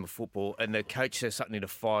a game of football and the coach says something to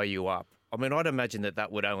fire you up, I mean, I'd imagine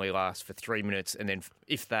that would only last for 3 minutes, and then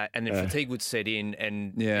fatigue would set in,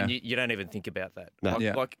 and you don't even think about that. No.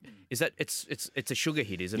 Like, is that it's a sugar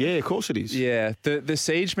hit, isn't it? Yeah, of course it is. Yeah, the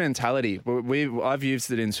siege mentality. I've used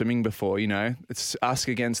it in swimming before. You know, it's us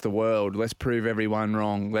against the world. Let's prove everyone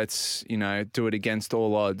wrong. Let's do it against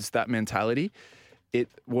all odds. That mentality, it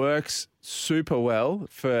works super well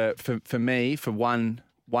for me for one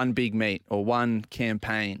big meet or one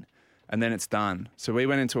campaign. And then it's done. So we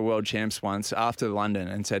went into a World Champs once after London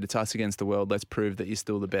and said, it's us against the world. Let's prove that you're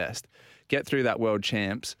still the best. Get through that World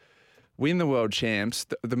Champs, win the World Champs.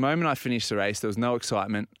 The moment I finished the race, there was no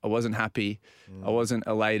excitement. I wasn't happy. I wasn't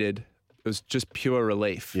elated. It was just pure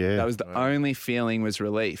relief. Yeah. That was the only feeling was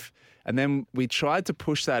relief. And then we tried to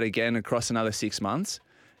push that again across another 6 months.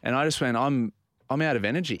 And I just went, I'm out of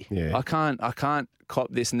energy. Yeah. I can't cop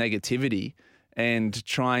this negativity and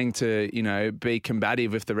trying to, be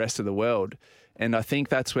combative with the rest of the world. And I think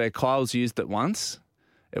that's where Kyle's used it once.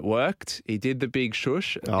 It worked. He did the big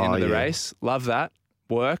shush at the end of the race. Love that.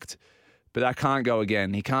 Worked. But that can't go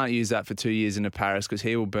again. He can't use that for 2 years into Paris because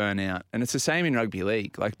he will burn out. And it's the same in rugby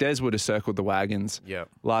league. Like Des would have circled the wagons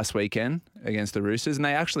last weekend against the Roosters, and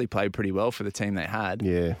they actually played pretty well for the team they had.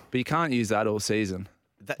 Yeah. But you can't use that all season.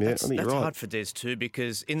 That's hard for Des too,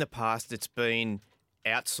 because in the past it's been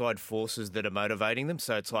outside forces that are motivating them.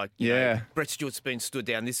 So it's like, you know, Brett Stewart's been stood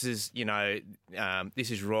down. This is, this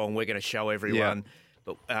is wrong. We're going to show everyone.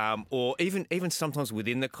 But or even sometimes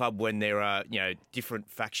within the club when there are, different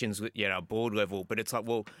factions with, board level. But it's like,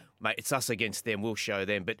 well, mate, it's us against them. We'll show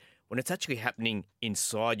them. But when it's actually happening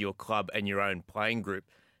inside your club and your own playing group,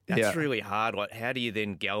 that's really hard. Like, how do you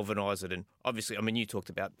then galvanise it? And obviously, I mean, you talked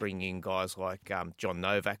about bringing in guys like John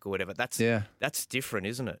Novak or whatever. That's different,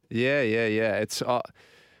 isn't it? Yeah. It's I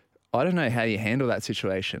don't know how you handle that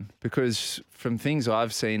situation, because from things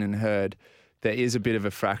I've seen and heard, there is a bit of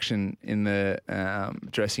a fraction in the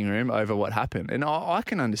dressing room over what happened. And I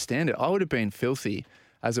can understand it. I would have been filthy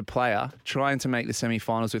as a player trying to make the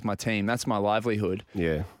semi-finals with my team. That's my livelihood.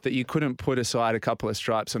 Yeah. That you couldn't put aside a couple of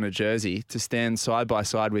stripes on a jersey to stand side by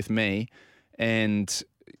side with me and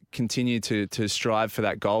continue to strive for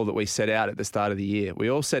that goal that we set out at the start of the year. We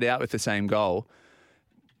all set out with the same goal.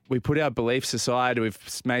 We put our beliefs aside. We've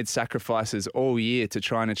made sacrifices all year to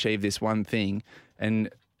try and achieve this one thing.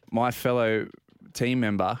 And my fellow team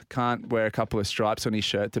member can't wear a couple of stripes on his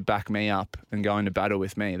shirt to back me up and go into battle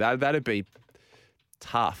with me. That'd be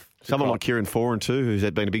tough. Someone like Kieran Foran too, who's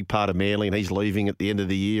been a big part of Manly, and he's leaving at the end of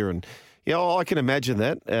the year. And I can imagine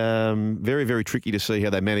that. Very, very tricky to see how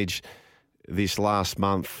they manage this last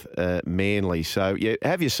month, Manly. So,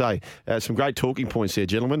 have your say. Some great talking points there,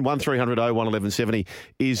 gentlemen. 1300 01 1170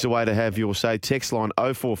 is the way to have your say. Text line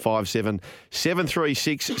 0457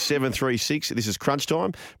 736 736. This is Crunch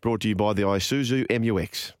Time, brought to you by the Isuzu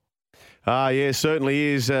MUX. Certainly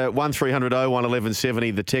is. 1300 01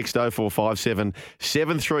 1170. The text 0457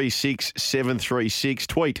 736 736.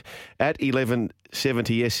 Tweet at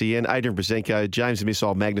 1170 SEN. Adrian Brazenko, James the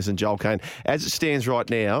Missile Magnus and Joel Kane. As it stands right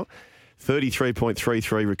now,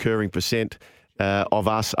 33.33 recurring percent of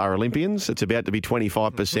us are Olympians. It's about to be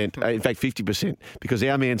 25%, in fact 50%, because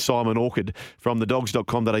our man Simon Orchard from the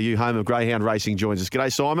dogs.com.au, home of Greyhound Racing, joins us.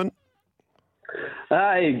 G'day, Simon.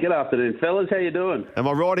 Hey, good afternoon, fellas. How you doing? Am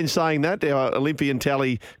I right in saying that, our Olympian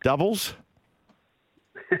tally doubles?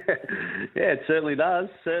 Yeah, it certainly does.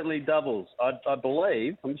 Certainly doubles. I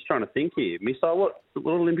believe, I'm just trying to think here. Missile, what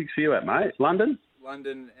Olympics are you at, mate? London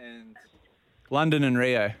and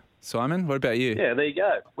Rio. Simon, what about you? Yeah, there you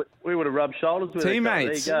go. We would have rubbed shoulders with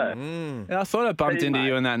teammates. There you go. Yeah, I thought I bumped into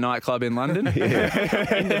you in that nightclub in London. In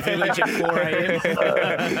the village at 4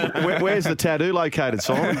 a.m. Where's the tattoo located,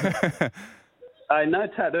 Simon? No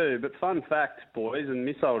tattoo, but fun fact, boys, and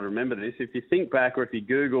Missile would remember this. If you think back or if you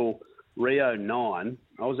Google Rio 9,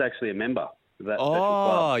 I was actually a member of that special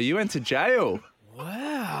club. You went to jail.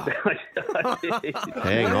 Wow.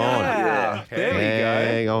 Hang on. Yeah. There we go.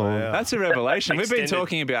 Hang on. That's a revelation. We've been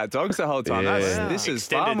talking about dogs the whole time. Yeah. This is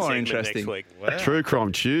Extended far more segment interesting. next week. Wow. True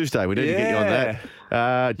Crime Tuesday. We need to get you on that.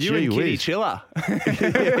 You and Kitty Chiller.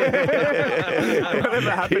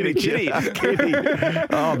 Whatever happened to Kitty?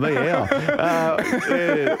 Oh, me out.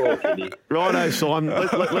 Righto, Simon.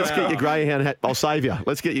 Let's get your greyhound hat. I'll save you.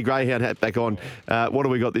 Let's get your greyhound hat back on. What do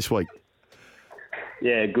we got this week?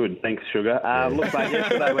 Yeah, good. Thanks, Sugar. Look, mate,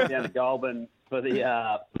 yesterday I went down to Goulburn for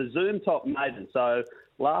the Zoom Top Maiden. So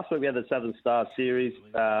last week we had the Southern Star Series.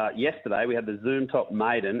 Yesterday we had the Zoom Top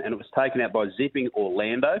Maiden, and it was taken out by Zipping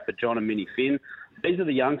Orlando for John and Minnie Finn. These are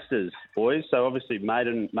the youngsters, boys. So obviously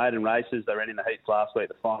maiden races. They ran in the heats last week,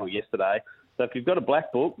 the final yesterday. So if you've got a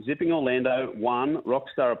black book, Zipping Orlando won,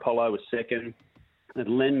 Rockstar Apollo was second,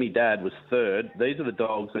 and Lend Me Dad was third. These are the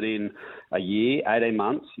dogs that in a year, 18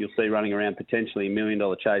 months, you'll see running around potentially $1 million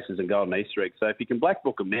chases and golden Easter eggs. So if you can black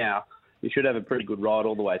book them now, you should have a pretty good ride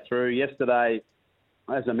all the way through. Yesterday,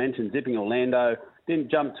 as I mentioned, Zipping Orlando didn't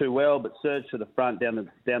jump too well, but surged to the front down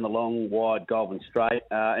the long, wide Goulburn Straight.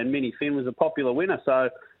 And Minnie Finn was a popular winner. So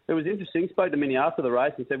it was interesting. Spoke to Minnie after the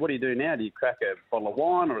race and said, "What do you do now? Do you crack a bottle of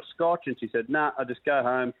wine or a scotch?" And she said, "Nah, I just go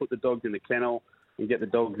home, put the dogs in the kennel, and get the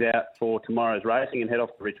dogs out for tomorrow's racing and head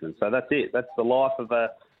off to Richmond." So that's it. That's the life of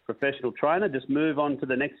a professional trainer. Just move on to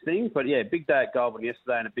the next thing. But yeah, big day at Goulburn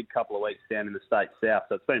yesterday and a big couple of weeks down in the state south.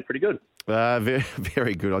 So it's been pretty good. Very,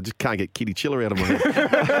 very good. I just can't get Kitty Chiller out of my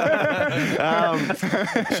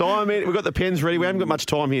head. Simon, we've got the pens ready. We haven't got much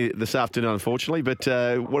time here this afternoon, unfortunately. But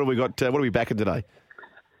what have we got? What are we backing today?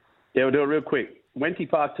 Yeah, we'll do it real quick. Wenty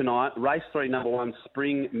Park tonight, race 3, number 1,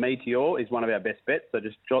 Spring Meteor is one of our best bets, so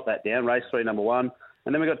just jot that down, race 3, number 1.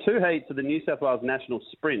 And then we've got 2 heats of the New South Wales National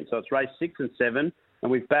Sprint, so it's race 6 and 7,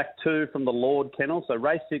 and we've backed 2 from the Lord Kennel. So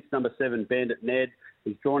race 6, number 7, Bandit Ned,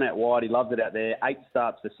 he's drawn out wide, he loves it out there, 8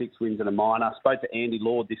 starts for 6 wins and a minor. Spoke to Andy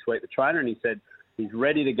Lord this week, the trainer, and he said he's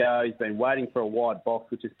ready to go, he's been waiting for a wide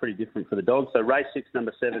box, which is pretty different for the dog. So race 6,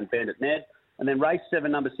 number 7, Bandit Ned. And then race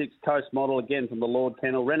 7, number 6, Coast Model, again from the Lord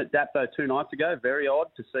Kennel. Ran at Dapto 2 nights ago. Very odd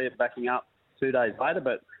to see it backing up 2 days later,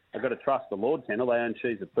 but I've got to trust the Lord Kennel. They own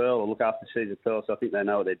She's a Pearl or look after She's a Pearl, so I think they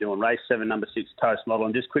know what they're doing. Race 7, number 6, Coast Model.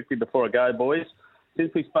 And just quickly before I go, boys,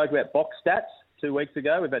 since we spoke about box stats 2 weeks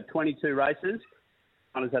ago, we've had 22 races.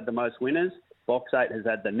 One has had the most winners. Box 8 has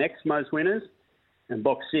had the next most winners. And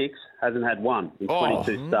box 6 hasn't had one in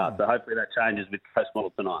 22 starts. So hopefully that changes with Coast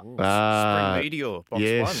Model tonight. Spring Meteor,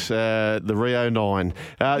 box 1. The Rio 9.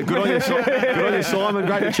 Good on you, Simon.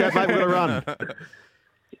 Great to chat, mate. We've got to run.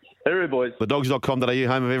 Hooroo, boys. Thedogs.com.au,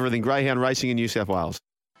 home of everything greyhound racing in New South Wales.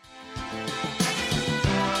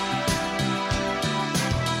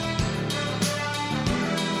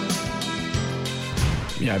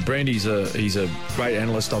 You know, Brandy's he's a great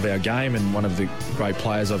analyst of our game and one of the great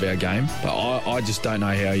players of our game. But I just don't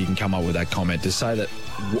know how you can come up with that comment to say that,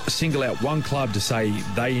 single out one club to say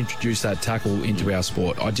they introduced that tackle into our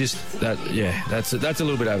sport. That's a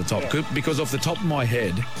little bit over the top. Because off the top of my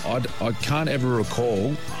head, I can't ever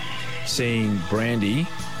recall seeing Brandy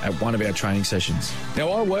at one of our training sessions. Now,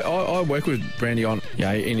 I work with Brandy on,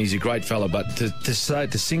 and he's a great fella, but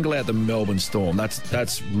to single out the Melbourne Storm,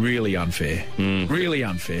 that's really unfair. Really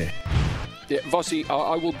unfair. Yeah, Vossi,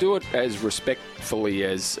 I will do it as respectfully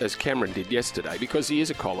as Cameron did yesterday, because he is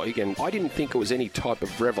a colleague, and I didn't think it was any type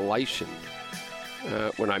of revelation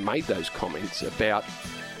when I made those comments about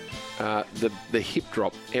the hip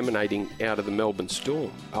drop emanating out of the Melbourne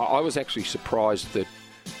Storm. I was actually surprised that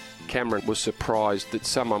Cameron was surprised that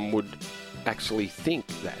someone would actually think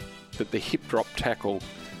that the hip drop tackle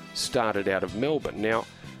started out of Melbourne. Now,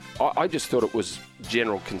 I just thought it was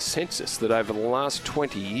general consensus that over the last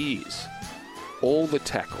 20 years, all the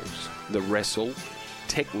tackles, the wrestle,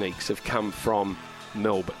 techniques have come from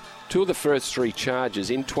Melbourne. Two of the first three charges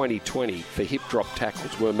in 2020 for hip drop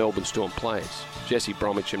tackles were Melbourne Storm players, Jesse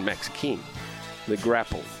Bromwich and Max King. The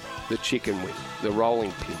grapple, the chicken wing, the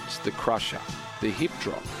rolling pins, the crusher, the hip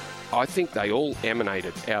drop. I think they all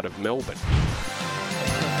emanated out of Melbourne.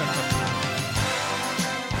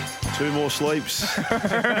 2 more sleeps.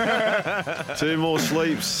 2 more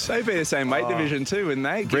sleeps. They'd be the same weight division too, wouldn't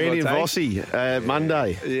they? Brandy and Vossi,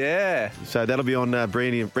 Monday. Yeah. So that'll be on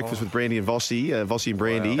Brandy and Breakfast with Brandy and Vossi, Vossi and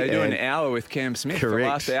Brandy. They do an hour with Cam Smith. Correct. The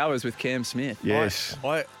last hour was with Cam Smith. Yes.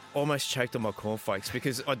 I almost choked on my cornflakes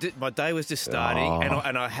because my day was just starting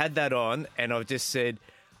and I had that on and I just said,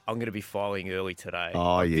 I'm going to be filing early today.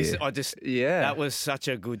 Oh, yeah. That was such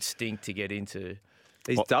a good stink to get into.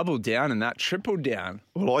 He's doubled down and that tripled down.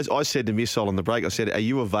 Well, I said to Missile on the break, I said, are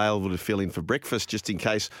you available to fill in for breakfast just in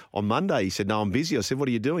case on Monday? He said, no, I'm busy. I said, what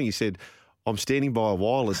are you doing? He said, I'm standing by a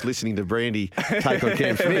wireless listening to Brandy take on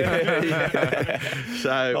Cam Smith.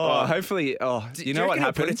 So, hopefully, you know what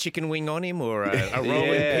happens? Put a chicken wing on him or a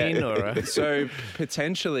rolling pin or a... So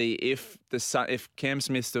potentially, if Cam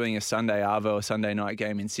Smith's doing a Sunday Arvo or Sunday night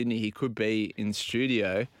game in Sydney, he could be in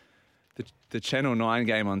studio. The Channel 9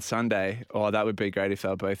 game on Sunday. Oh, that would be great if they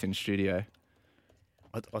were both in studio.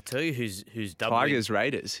 I'll tell you who's doubling. Tigers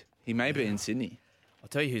Raiders. He may be in Sydney. I'll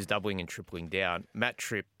tell you who's doubling and tripling down. Matt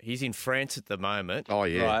Tripp. He's in France at the moment. Oh,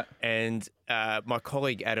 yeah. Right. And my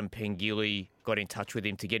colleague Adam Pengilly got in touch with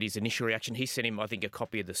him to get his initial reaction. He sent him, I think, a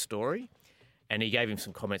copy of the story. And he gave him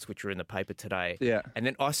some comments which were in the paper today. Yeah. And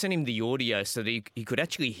then I sent him the audio so that he could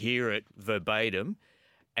actually hear it verbatim.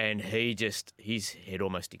 And his head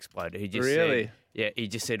almost exploded. He just really? Said, he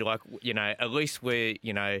just said, like, at least we're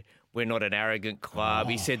not an arrogant club.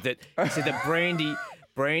 He said that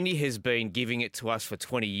Brandy has been giving it to us for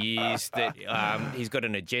 20 years, that he's got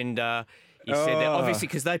an agenda. He said that obviously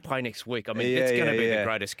because they play next week. I mean, it's going to be the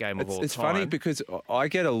greatest game of all time. It's funny because I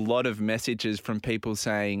get a lot of messages from people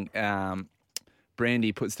saying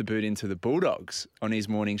Brandy puts the boot into the Bulldogs on his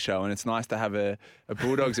morning show, and it's nice to have a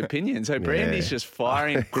Bulldogs opinion. So Brandy's just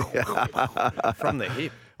firing from the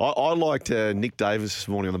hip. I liked Nick Davis this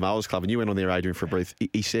morning on the Mowers Club, and you went on there, Adrian, for a brief.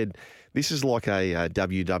 He said, this is like a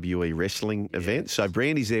WWE wrestling event. So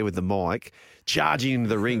Brandy's there with the mic, charging into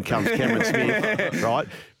the ring comes Cameron Smith, right?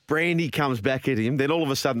 Brandy comes back at him. Then all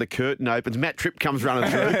of a sudden the curtain opens. Matt Tripp comes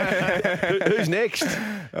running through. Who's next?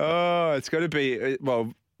 Oh, it's got to be,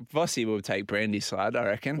 Vossi will take Brandy's side, I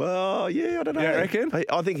reckon. Well, yeah, I don't know. You reckon?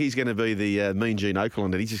 I think he's going to be the Mean Gene Okerlund,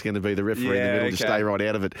 and he's just going to be the referee in the middle to stay right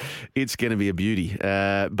out of it. It's going to be a beauty.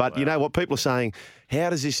 But you know what? People are saying, how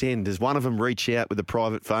does this end? Does one of them reach out with a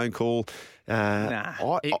private phone call?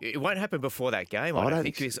 Nah. It won't happen before that game, I don't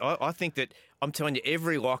think. I think that, I'm telling you,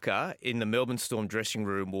 every locker in the Melbourne Storm dressing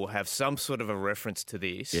room will have some sort of a reference to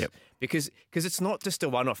this. Yep. Because it's not just a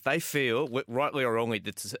one-off. They feel, rightly or wrongly,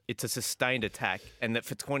 that it's a sustained attack and that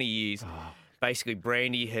for 20 years, basically,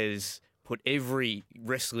 Brandy has put every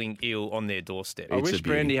wrestling ill on their doorstep. I wish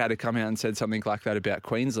Brandy had to come out and said something like that about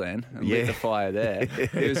Queensland and lit the fire there.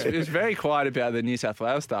 He was very quiet about the New South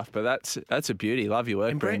Wales stuff, but that's a beauty. Love your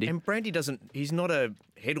work, Brandy. And Brandy he's not a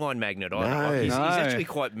headline magnet either. No. He's actually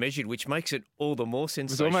quite measured, which makes it all the more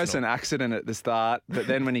sensational. It was almost an accident at the start, but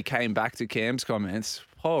then when he came back to Cam's comments,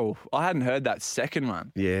 I hadn't heard that second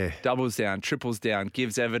one. Yeah. Doubles down, triples down,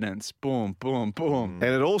 gives evidence, boom, boom, boom.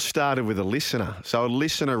 And it all started with a listener. So a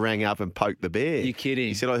listener rang up and poked the bear. You're kidding.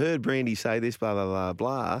 He said, I heard Brandy say this, blah, blah, blah,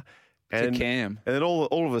 blah. And, to Cam. And then all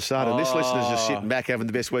of a sudden, this listener's just sitting back having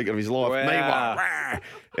the best week of his life. Wow. Meanwhile,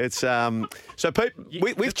 it's so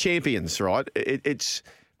with champions, right? It's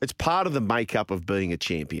part of the makeup of being a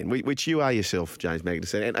champion, which you are yourself, James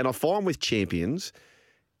Magnuson. And I find with champions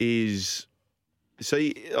is,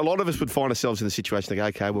 see, a lot of us would find ourselves in the situation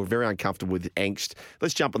like, okay, we're very uncomfortable with angst.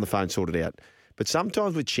 Let's jump on the phone, sort it out. But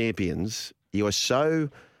sometimes with champions, you are so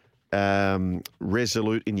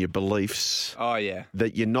resolute in your beliefs. Oh, yeah.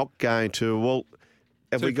 That you're not going to,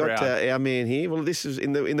 Have Too we got proud. our man here? Well, this is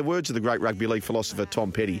in the words of the great rugby league philosopher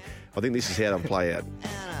Tom Petty. I think this is how they'll play out.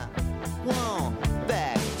 Won't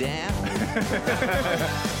back down.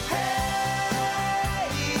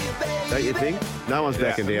 Don't you think? No one's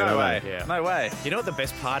backing down, No are way. they? Yeah. No way. You know what the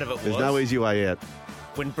best part of it There's was? no easy way out.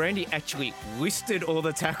 When Brandy actually listed all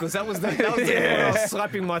the tackles, that was the when I was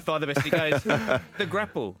slapping my thigh the best. He goes, the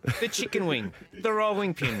grapple, the chicken wing, the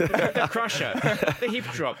rolling pin, the crusher, the hip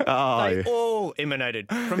drop. Oh, they yeah. all emanated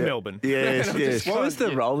from Melbourne. Yes, yes. What was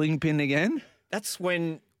the rolling pin again? That's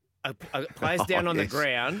when a player's down on the yes.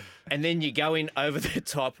 ground, and then you go in over the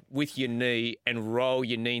top with your knee and roll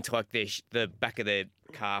your knee into like the back of their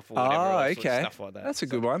calf or whatever. Oh, else, okay. Stuff like that. That's a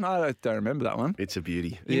good one. I don't remember that one. It's a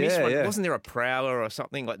beauty. You missed Yeah, one. yeah. Wasn't there a prowler or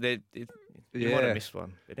something like that? You might Yeah. have missed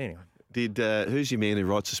one. But anyway. Did who's your man who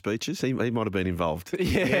writes the speeches? He might have been involved.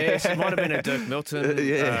 Yes, it might have been a Dirk Milton production.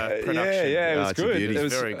 Yeah, it was it's a good. beauty. It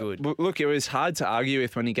was Very good. Look, it was hard to argue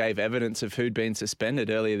with when he gave evidence of who'd been suspended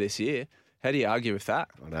earlier this year. How do you argue with that?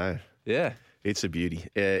 I know. Yeah. It's a beauty.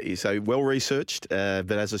 So well researched,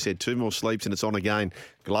 but as I said, 2 more sleeps and it's on again.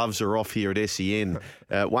 Gloves are off here at SEN.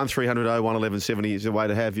 1300 01 1170 is the way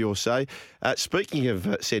to have your say. Speaking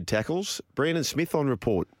of said tackles, Brandon Smith on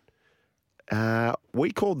report.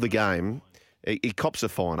 We called the game. He cops a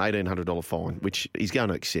fine, $1,800 fine, which he's going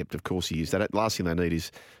to accept. Of course he is. That last thing they need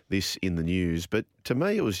is this in the news. But to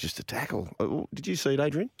me, it was just a tackle. Did you see it,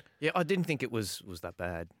 Adrian? Yeah, I didn't think it was that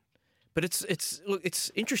bad. But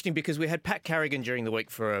it's interesting because we had Pat Carrigan during the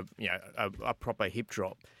week for a proper hip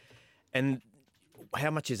drop, and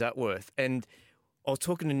how much is that worth? And I was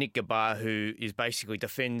talking to Nick Gabar, who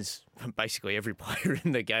defends basically every player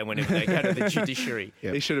in the game whenever they go to the judiciary.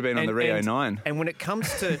 He should have been on the Rio 9. And when it comes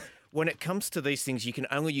to these things, you can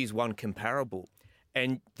only use one comparable.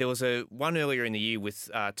 And there was one earlier in the year with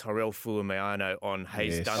Tyrell Fuimeano on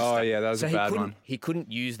Hayes Yes. Dunster. Oh, yeah, that was a bad one. He couldn't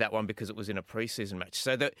use that one because it was in a preseason match.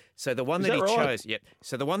 So the one that he right? chose, yep.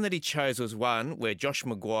 So the one that he chose was one where Josh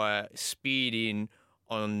Maguire speared in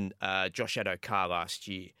on Josh Adokar last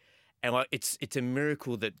year. And it's a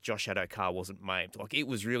miracle that Josh Adokar wasn't maimed. Like, it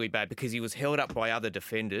was really bad because he was held up by other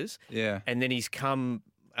defenders. Yeah. And then he's come,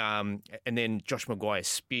 and then Josh Maguire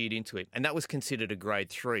speared into him. And that was considered a grade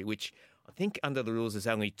 3, which I think under the rules is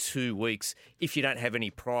only 2 weeks if you don't have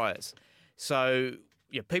any priors. So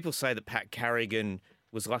people say that Pat Carrigan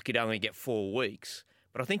was lucky to only get 4 weeks.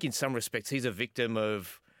 But I think in some respects he's a victim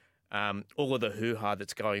of all of the hoo-ha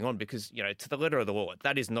that's going on because, to the letter of the law,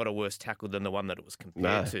 that is not a worse tackle than the one that it was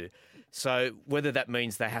compared to. So whether that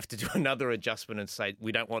means they have to do another adjustment and say,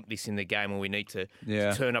 we don't want this in the game and we need to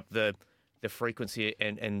turn up the frequency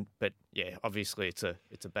but yeah, obviously it's a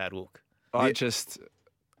bad look.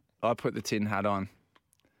 I put the tin hat on.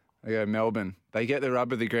 I go, Melbourne. They get the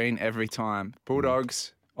rub of the green every time.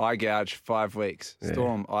 Bulldogs, eye gouge, 5 weeks.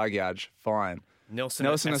 Storm, eye gouge, fine. Nelson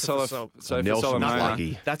Nelson's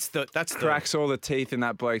lucky. That's cracks all the teeth in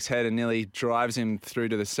that bloke's head and nearly drives him through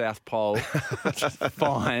to the South Pole.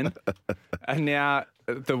 Fine. And now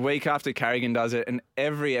the week after Carrigan does it, and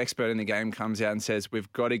every expert in the game comes out and says,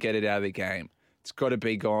 we've got to get it out of the game. It's got to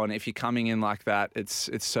be gone. If you're coming in like that, it's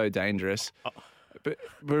so dangerous. But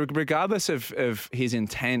regardless of his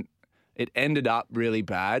intent, it ended up really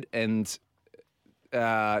bad. And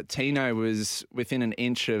Tino was within an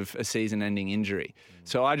inch of a season-ending injury.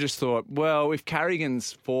 So I just thought, well, if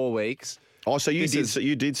Carrigan's 4 weeks... Oh, so you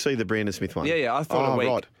did see the Brandon Smith one? Yeah, I thought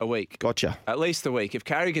right. a week. Gotcha. At least a week. If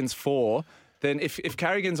Carrigan's 4, then if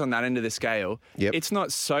Carrigan's on that end of the scale, it's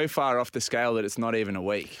not so far off the scale that it's not even a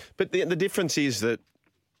week. But the difference is that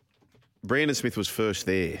Brandon Smith was first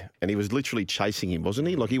there and he was literally chasing him, wasn't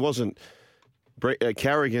he? Like, he wasn't...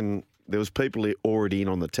 Carrigan, there was people already in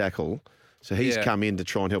on the tackle, so he's come in to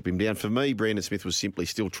try and help him down. For me, Brandon Smith was simply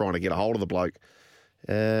still trying to get a hold of the bloke.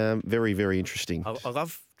 Very, very interesting. I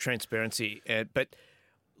love transparency, but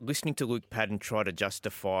listening to Luke Padden try to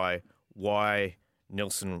justify why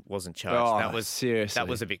Nelson wasn't charged, seriously. that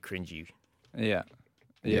was a bit cringy. Yeah.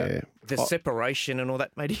 The separation and all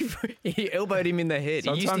that, mate. He elbowed him in the head.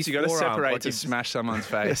 Sometimes you got to separate to smash someone's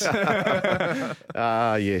face. Yes.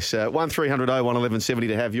 1300 01 1170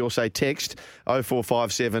 to have your say. Text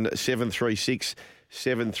 0457 736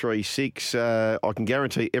 736. I can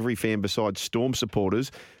guarantee every fan besides Storm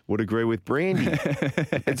supporters would agree with Brandy.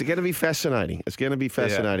 It's going to be fascinating.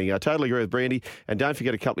 I totally agree with Brandy. And don't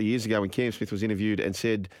forget, a couple of years ago when Cam Smith was interviewed and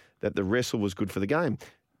said that the wrestle was good for the game.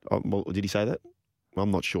 Well, did he say that? I'm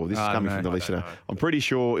not sure. This is coming from the listener. I'm pretty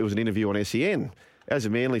sure it was an interview on SEN as a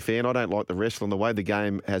Manly fan, I don't like the wrestle and the way the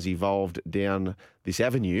game has evolved down this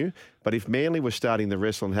avenue. But if Manly were starting the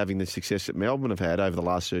wrestle and having the success that Melbourne have had over the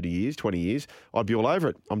last 30 years, 20 years, I'd be all over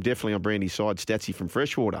it. I'm definitely on Brandy's side. Statsy from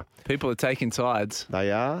Freshwater. People are taking sides.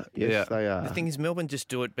 They are. Yes, they are. The thing is, Melbourne just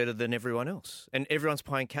do it better than everyone else. And everyone's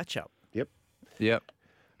playing catch-up. Yep.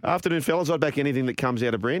 Afternoon, fellas. I'd back anything that comes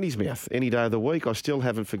out of Brandy's mouth any day of the week. I still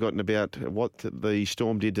haven't forgotten about what the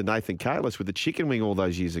Storm did to Nathan Kalis with the chicken wing all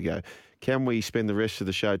those years ago. Can we spend the rest of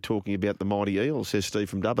the show talking about the mighty Eels, says Steve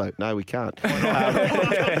from Dubbo? No, we can't.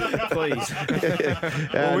 Please.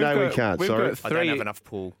 No, we can't. Sorry. I don't have enough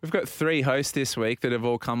pool. We've got 3 hosts this week that have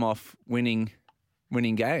all come off winning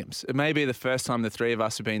games. It may be the first time the 3 of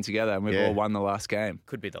us have been together and we've all won the last game.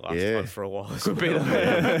 Could be the last one for a while. Could be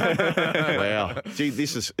Wow. Gee,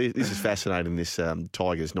 this is fascinating, this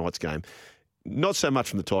Tigers-Knights game. Not so much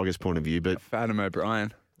from the Tigers' point of view, but... Adam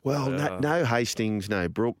O'Brien. Well, no Hastings, no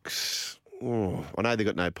Brooks. Oh, I know they've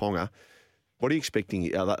got no Ponga. What are you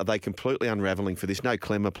expecting? Are they completely unravelling for this? No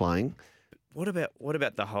Clemmer playing. What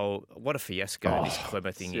about the whole... What a fiasco this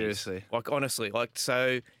Clemmer thing seriously. is. Like, honestly,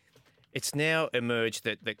 so... It's now emerged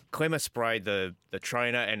that Clemmer sprayed the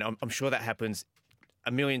trainer, and I'm sure that happens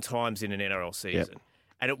a million times in an NRL season. Yep.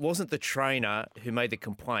 And it wasn't the trainer who made the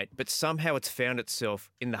complaint, but somehow it's found itself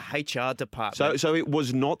in the HR department. So it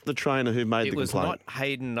was not the trainer who made the complaint? It was not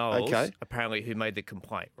Hayden Knowles, apparently, who made the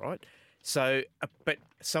complaint, right? So, but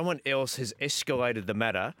someone else has escalated the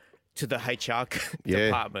matter to the HR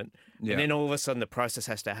department, and then all of a sudden the process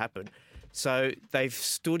has to happen. So they've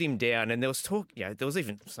stood him down, and there was talk. There was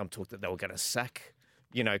even some talk that they were going to sack,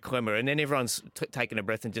 Clemmer, and then everyone's taking a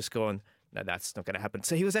breath and just gone, "No, that's not going to happen."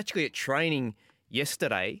 So he was actually at training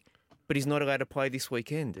yesterday, but he's not allowed to play this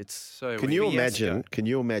weekend. It's so. Can you imagine? Can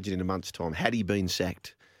you imagine in a month's time had he been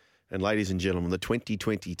sacked? And ladies and gentlemen, the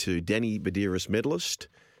 2022 Danny Badiris medalist.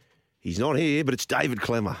 He's not here, but it's David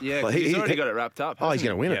Clemmer. Yeah, he's already got it wrapped up. Oh, he's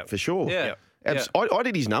going to win it for sure. Yeah. I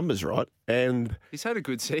did his numbers right, and he's had a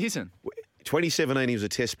good season. 2017, he was a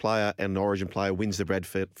Test player and an Origin player, wins the Brad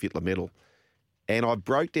Fittler medal. And I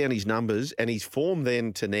broke down his numbers, and his form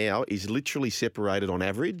then to now is literally separated on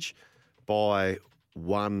average by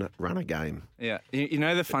 1 run a game. Yeah. You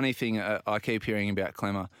know the funny thing I keep hearing about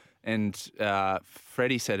Clemmer, and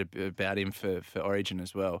Freddie said about him for Origin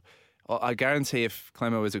as well. I guarantee if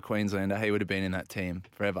Clemmer was a Queenslander, he would have been in that team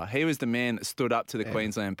forever. He was the man that stood up to the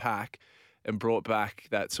Queensland pack and brought back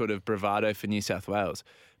that sort of bravado for New South Wales.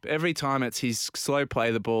 But every time it's his slow play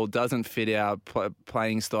the ball, doesn't fit our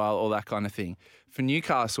playing style, all that kind of thing. For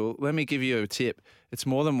Newcastle, let me give you a tip. It's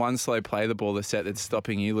more than one slow play the ball set that's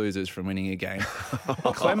stopping you losers from winning a game.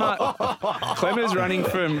 Clemmer's running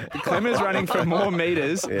from more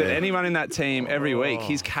metres than anyone in that team every week.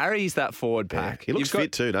 He carries that forward pack. He looks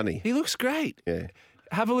fit too, doesn't he? He looks great. Yeah.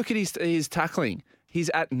 Have a look at his tackling. He's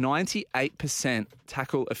at 98%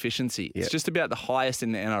 tackle efficiency. It's just about the highest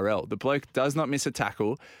in the NRL. The bloke does not miss a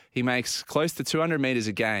tackle. He makes close to 200 metres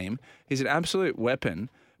a game. He's an absolute weapon,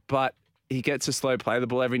 but he gets a slow play the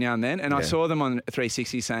ball every now and then. And I saw them on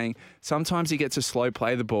 360 saying sometimes he gets a slow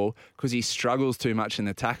play the ball because he struggles too much in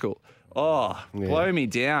the tackle. Oh, blow me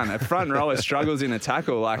down. A front rower struggles in a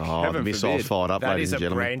tackle heaven the missile's forbid. fired up, That ladies is and a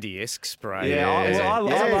gentlemen. Brandy-esque spray. He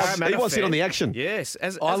wants it on the action. Yes.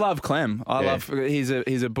 I love Clem. He's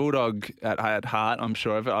a bulldog at heart, I'm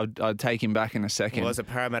sure of it. I'd take him back in a second. Well, as a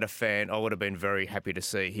Parramatta fan, I would have been very happy to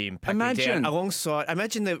see him packing down alongside.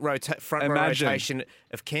 Imagine the front row rotation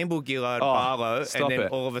of Campbell, Gillard, Barlow, and then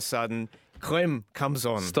all of a sudden Clem comes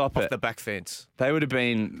on off the back fence. They would have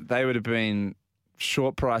been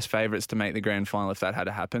short price favourites to make the grand final if that had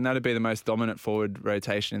to happen. That would be the most dominant forward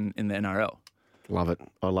rotation in the NRL. Love it.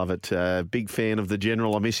 I love it. Big fan of the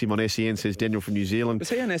General. I miss him on SEN, says Daniel from New Zealand. Was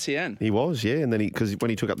he on SEN? He was, yeah. And then because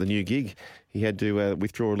when he took up the new gig, he had to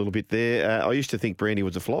withdraw a little bit there. I used to think Brandy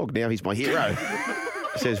was a flog. Now he's my hero.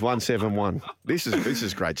 Says 171. This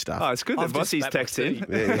is great stuff. Oh, it's good that Bossie's texted.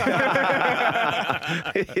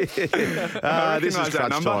 This is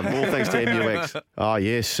crunch time. All thanks to MUX. Oh,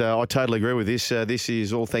 yes. I totally agree with this. This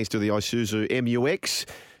is all thanks to the Isuzu MUX.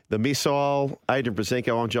 The Missile, Adrian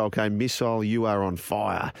Brazenko, I'm Joel Kane. Missile, you are on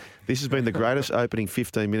fire. This has been the greatest opening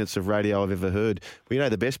 15 minutes of radio I've ever heard. Well, you know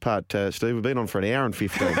the best part, Steve, we've been on for an hour and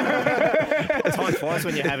 15. Time flies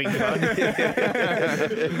when you're having fun.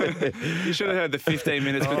 You should have heard the 15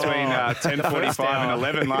 minutes between 10:45 and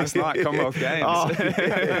 11 last night, Commonwealth Games.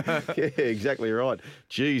 Yeah, exactly right.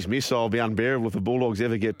 Geez, Missile will be unbearable if the Bulldogs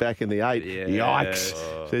ever get back in the 8. Yeah.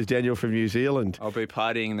 Yikes, says Daniel from New Zealand. I'll be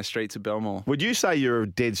partying in the streets of Belmore. Would you say you're a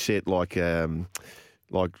dead set like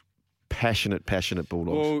passionate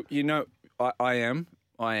Bulldogs? Well, you know, I am.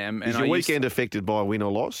 Is your weekend affected by a win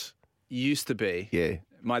or loss? Used to be. Yeah.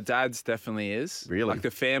 My dad's definitely is. Really? Like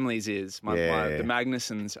the family's is. The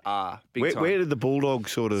Magnussons are big time. Where did the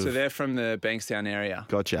Bulldogs sort of... So they're from the Bankstown area.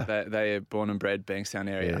 Gotcha. They are born and bred Bankstown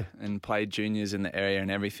area and played juniors in the area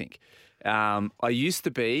and everything. I used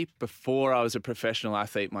to be before I was a professional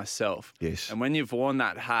athlete myself. Yes. And when you've worn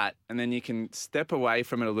that hat and then you can step away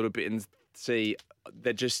from it a little bit and see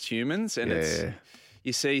they're just humans and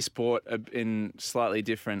you see sport in a slightly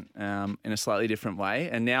different way.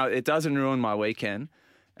 And now it doesn't ruin my weekend.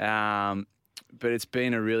 But it's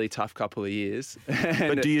been a really tough couple of years.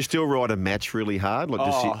 But do you still ride a match really hard?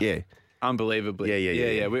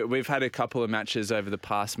 Unbelievably. Yeah. We've had a couple of matches over the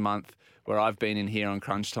past month where I've been in here on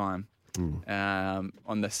crunch time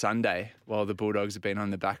on the Sunday while the Bulldogs have been on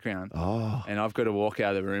the background. Oh. And I've got to walk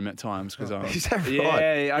out of the room at times because I'm... Is that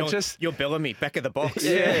right? Yeah, You're Bellamy, back of the box.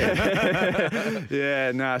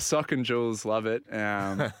 Yeah. Sock and Jules love it.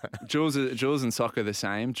 Jules and Sock are the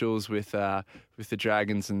same. Jules with the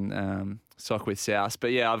Dragons and Sock with South.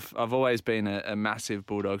 But yeah, I've always been a massive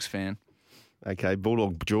Bulldogs fan. Okay,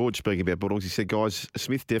 Bulldog George, speaking about Bulldogs, he said, guys,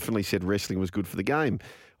 Smith definitely said wrestling was good for the game.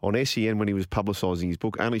 On SEN when he was publicising his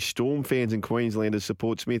book, only Storm fans and Queenslanders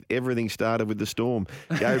support Smith. Everything started with the Storm.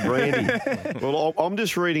 Go Brandy. Well, I'm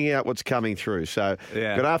just reading out what's coming through. So,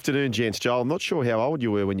 Good afternoon, gents. Joel, I'm not sure how old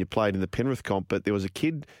you were when you played in the Penrith comp, but there was a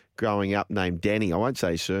kid growing up named Danny. I won't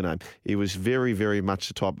say his surname. He was very, very much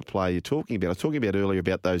the type of player you're talking about. I was talking about earlier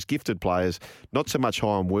about those gifted players, not so much high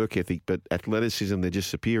on work ethic, but athleticism, they're just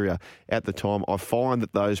superior at the time. I find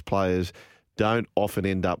that those players don't often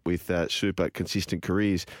end up with super consistent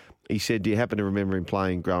careers. He said, do you happen to remember him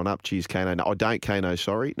playing growing up? Cheers, Kano. No, I don't, Kano,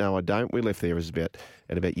 sorry. No, I don't. We left there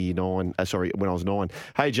at about year 9. When I was 9.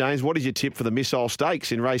 Hey, James, what is your tip for the Missile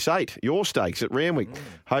Stakes in race 8? Your stakes at Randwick.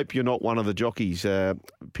 Hope you're not one of the jockeys.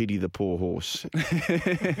 Pity the poor horse.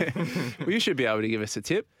 Well, you should be able to give us a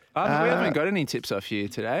tip. We haven't got any tips off you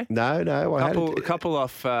today. No. A couple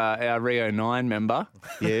off our Rio 9 member.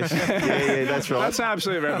 Yes. Yeah, that's right. That's an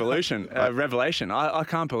absolute revelation. I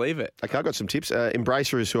can't believe it. Okay, I've got some tips.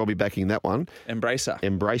 Embracer is who I'll be backing in that one.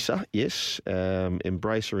 Embracer, yes.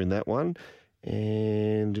 Embracer in that one.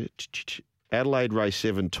 And Adelaide Race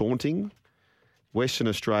 7, Taunting. Western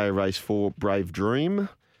Australia Race 4, Brave Dream.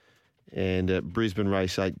 And Brisbane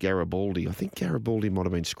Race 8, Garibaldi. I think Garibaldi might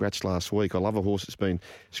have been scratched last week. I love a horse that's been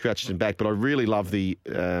scratched and back, but I really love the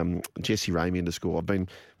Jesse Ramey in the score. I've been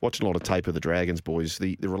watching a lot of tape of the Dragons boys.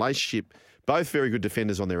 The relationship, both very good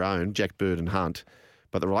defenders on their own, Jack Bird and Hunt,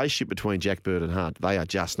 but the relationship between Jack Bird and Hunt, they are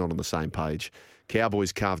just not on the same page.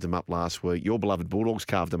 Cowboys carved them up last week. Your beloved Bulldogs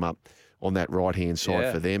carved them up on that right-hand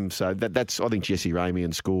side for them. So that's I think Jesse Ramey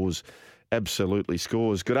and scores, absolutely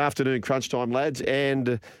scores. Good afternoon, Crunch Time, lads,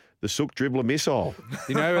 and... the Sook Dribbler Missile.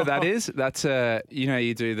 You know what that is? That's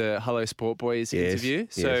you do the Hello Sport Boys interview.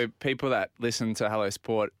 So people that listen to Hello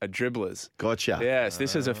Sport are dribblers. Gotcha. Yes,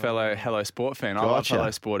 this is a fellow Hello Sport fan. I love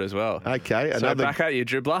Hello Sport as well. Okay. So back at you,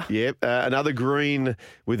 dribbler. Yep. Another green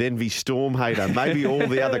with envy Storm hater. Maybe all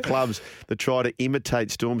the other clubs that try to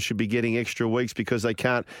imitate Storm should be getting extra weeks because they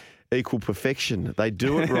can't equal perfection. They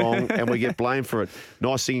do it wrong and we get blamed for it.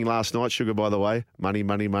 Nice singing last night, Sugar, by the way. Money,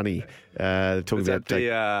 money, money. Talking about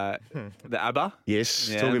the ABBA? Yes,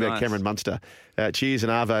 talking about Cameron Munster. Cheers and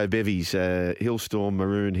Arvo Bevies, Hillstorm,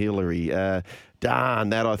 Maroon, Hillary. Darn,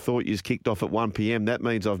 that I thought you kicked off at 1 p.m. That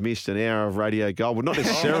means I've missed an hour of Radio Gold. Well, not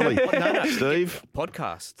necessarily, Steve.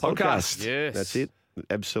 Podcast. Yes. That's it.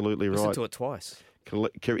 Absolutely right. Listen to it twice.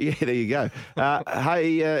 Yeah, there you go.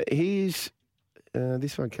 Hey, here's...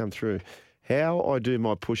 this one come through. How I do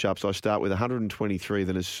my push-ups, I start with 123.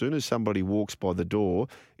 Then as soon as somebody walks by the door,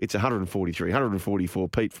 it's 143, 144.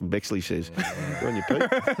 Pete from Bexley says. Good on you, Pete.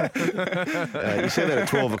 You said that at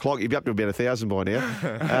 12 o'clock. You'd be up to about 1,000 by now.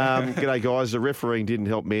 G'day, guys. The refereeing didn't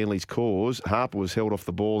help Manly's cause. Harper was held off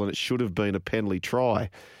the ball and it should have been a penalty try.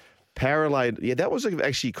 Parallayed, that was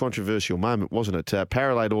actually a controversial moment, wasn't it?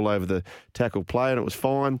 Parallayed all over the tackle play and it was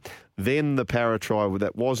fine. Then the para try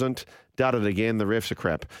that wasn't. Done it again. The refs are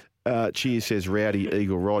crap. Cheers, says Rowdy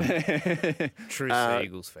Eagle Rod. True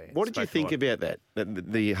Eagles fan. What did you think about that?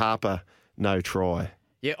 The Harper no try?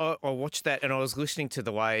 Yeah, I watched that and I was listening to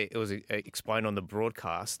the way it was explained on the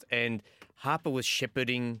broadcast, and Harper was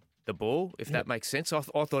shepherding the ball, if that makes sense. I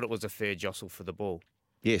thought it was a fair jostle for the ball.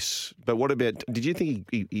 Yes, but what about? Did you think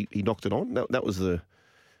he knocked it on? That was the.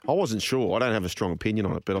 I wasn't sure. I don't have a strong opinion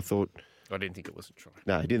on it, but I thought. I didn't think it was a try.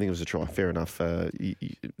 No, he didn't think it was a try. Fair enough.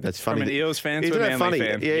 That's funny. From an Eels fan to a Manly funny?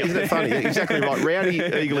 fan. Yeah, isn't that funny? Yeah, exactly right. Rowdy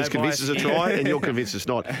Eagle is convinced it's a try and you're convinced it's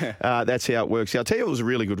not. That's how it works. I'll tell you, it was a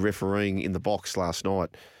really good refereeing in the box last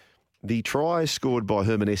night. The try scored by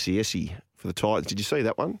Herman Esiesi for the Titans. Did you see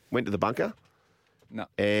that one? Went to the bunker. No.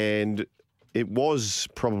 And it was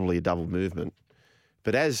probably a double movement.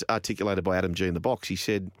 But as articulated by Adam G in the box, he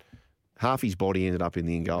said half his body ended up in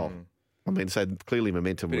the in goal. I mean, so clearly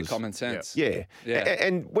momentum Bit was... of common sense. Yeah.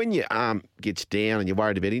 And when your arm gets down and you're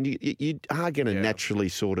worried about it, you are going to naturally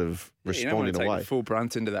sort of You don't respond want in to a take way. the full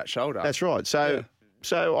brunt into that shoulder. That's right. So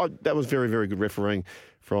that was very, very good refereeing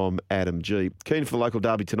from Adam G. Keen for the local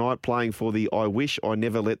derby tonight, playing for the I Wish I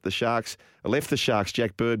Never Left the Sharks.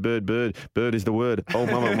 Jack Bird. Bird is the word. Oh,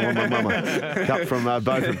 mama. Cup from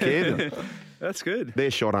both from Camden. That's good.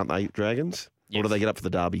 They're shot, aren't they, Dragons? Or do they get up for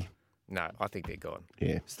the derby? No, I think they're gone.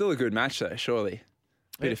 Yeah. Still a good match, though, surely.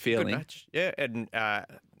 Bit of feeling. Good match. Yeah, and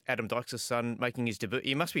Adam Dykes' son making his debut.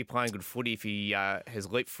 He must be playing good footy if he has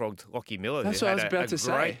leapfrogged Lockie Miller. That's who what I had was about to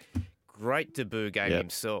say. Great debut game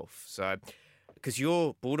himself. So, because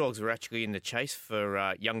your Bulldogs were actually in the chase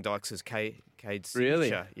for young Dykes' Cade Really?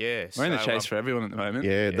 signature. Yeah. We're in the chase for everyone at the moment.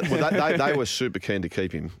 Yeah. Well, they were super keen to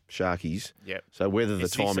keep him, Sharkies. Yep. So whether the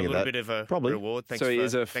Is this timing a of little that... bit of a probably. reward.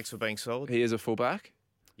 Thanks for being sold. He is a fullback?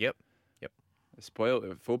 Yep.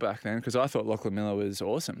 Spoiled fullback then, because I thought Lachlan Miller was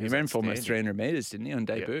awesome. He ran for almost 300 metres, didn't he, on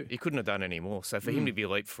debut? Yep. He couldn't have done any more. So for him to be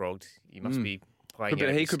leapfrogged, he must be playing.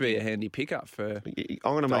 He could be a handy pickup for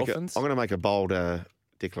I'm going Dolphins. to make a bold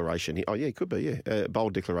declaration here. Oh, yeah, it could be, yeah.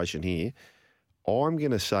 Bold declaration here. I'm going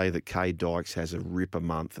to say that Cade Dykes has a ripper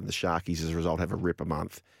month and the Sharkies, as a result, have a ripper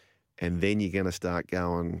month. And then you're going to start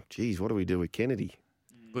going, geez, what do we do with Kennedy?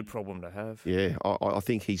 Good problem to have. Yeah, I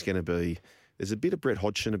think he's going to be... There's a bit of Brett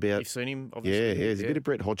Hodgson about... You've seen him, obviously. Yeah, there's a bit of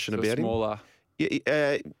Brett Hodgson about smaller. him.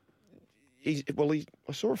 Yeah,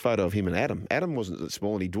 I saw a photo of him and Adam. Adam wasn't that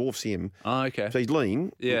small and he dwarfs him. Oh, okay. So he's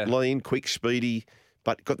lean, quick, speedy,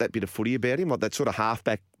 but got that bit of footy about him, like that sort of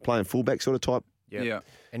halfback playing fullback sort of type. Yeah.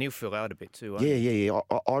 And he'll fill out a bit too, Yeah.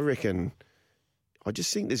 I reckon, I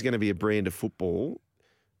just think there's going to be a brand of football.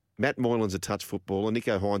 Matt Moylan's a touch footballer,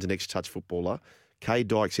 Nico Hines an ex-touch footballer, Cade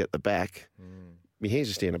Dykes out the back. My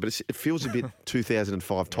hands are standing up, but it feels a bit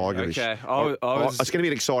 2005 Tigerish. Okay. It's going to be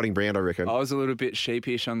an exciting brand, I reckon. I was a little bit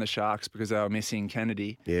sheepish on the Sharks because they were missing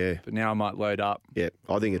Kennedy. Yeah. But now I might load up. Yeah,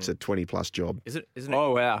 I think it's a 20-plus job. Isn't it?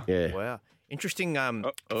 Oh, wow. Yeah. Wow. Interesting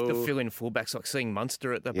the fill-in fullbacks, like seeing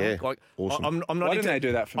Munster at the Yeah, back. Like, awesome. I'm not Why into, didn't they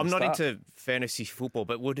do that from I'm the not start? into fantasy football,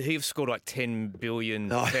 but would he have scored like 10 billion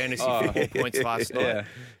fantasy football points last night? Yeah.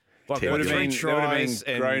 Like, There would have been tries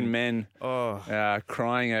grown men Oh,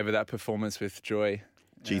 crying over that performance with joy.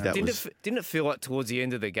 Gee, that didn't was... didn't it feel like towards the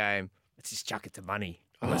end of the game, let's just chuck it to money.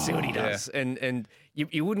 Let's see what he does. And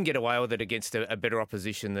you wouldn't get away with it against a better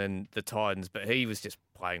opposition than the Titans, but he was just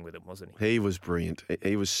playing with it, wasn't he? He was brilliant.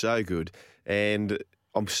 He was so good. And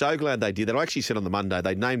I'm so glad they did that. I actually said on the Monday,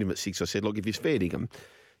 they named him at 6. I said, look, if you're fair dinkum,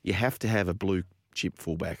 you have to have a blue chip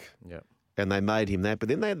fullback. Yeah. And they made him that. But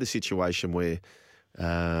then they had the situation where,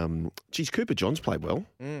 Cooper Johns played well.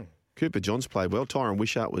 Cooper Johns played well. Tyron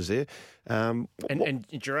Wishart was there. And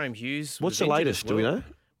Jerome Hughes. What's was the injured latest? as Do we well. know?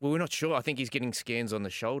 Well, we're not sure. I think he's getting scans on the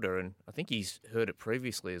shoulder, and I think he's heard it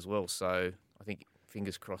previously as well. So I think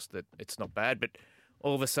fingers crossed that it's not bad. But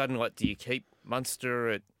all of a sudden, like, do you keep Munster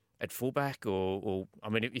at fullback, or I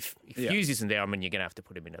mean, if Hughes isn't there, I mean, you're going to have to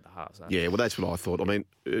put him into the halves. Aren't you? Yeah, well, that's what I thought. I mean,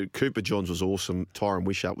 Cooper Johns was awesome. Tyron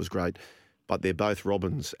Wishart was great. But they're both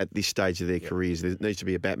Robins at this stage of their careers. There needs to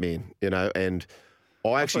be a Batman, and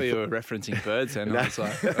I actually thought you were referencing birds, and I was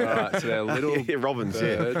like, all right, so they're little Robins,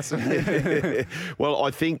 birds. yeah. Well,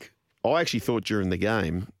 I actually thought during the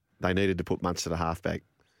game they needed to put Munster to halfback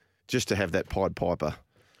just to have that Pied Piper.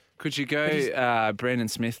 Could you go Brandon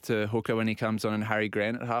Smith to hooker when he comes on and Harry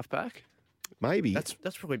Grant at halfback? Maybe. That's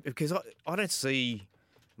probably because I don't see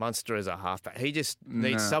Munster as a halfback. He just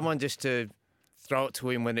needs someone just to throw it to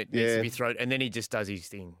him when it needs to be thrown, and then he just does his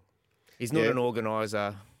thing. He's not an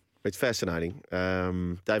organiser. It's fascinating.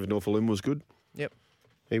 David Norfolum was good. Yep.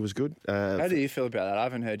 He was good. How do you feel about that? I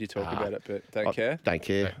haven't heard you talk about it, but don't care. Don't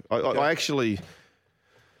care. I actually...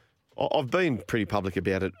 I've been pretty public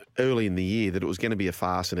about it early in the year that it was going to be a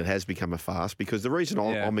farce, and it has become a farce because the reason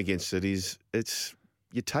I'm against it is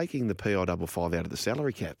you're taking the PI55 out of the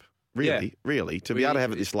salary cap. Really, to be able to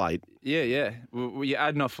have it this late. Yeah. Well, you're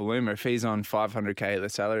adding off Faluma. If he's on 500K at the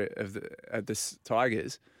salary of the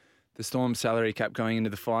Tigers, the Storm salary cap going into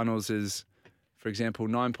the finals is, for example,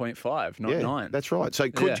 9.5, not 9. That's right. So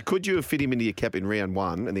could you have fit him into your cap in round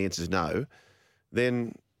 1? And the answer is no.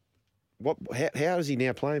 Then what? How is he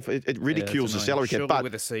now playing for? It ridicules the salary cap. Surely But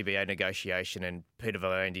with the CBA negotiation and Peter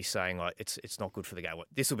Volandy saying like it's not good for the game.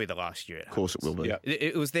 This will be the last year. Of course, it will be. Yeah.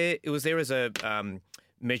 It was there. It was there as a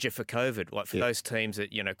measure for COVID, like for those teams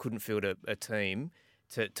that couldn't field a team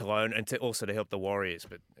to loan and to also to help the Warriors.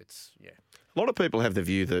 But it's, A lot of people have the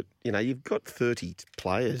view that, you've got 30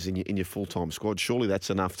 players in your full-time squad. Surely that's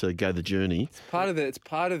enough to go the journey. It's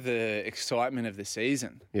part of the excitement of the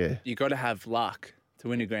season. Yeah. You got to have luck to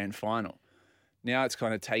win a grand final. Now it's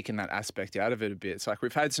kind of taken that aspect out of it a bit. It's like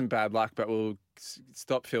we've had some bad luck, but we'll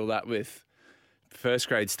fill that with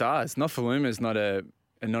first-grade stars. Nofaluma's not a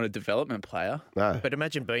development player. No. But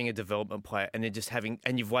imagine being a development player and then just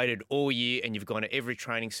and you've waited all year and you've gone to every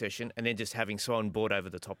training session and then just having someone board over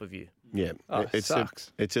the top of you. Yeah. It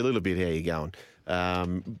sucks. It's a little bit how you're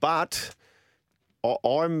going. But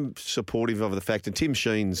I'm supportive of the fact, and Tim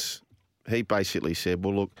Sheens, he basically said,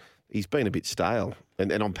 well, look, he's been a bit stale.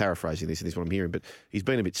 And I'm paraphrasing this, and this is what I'm hearing, but he's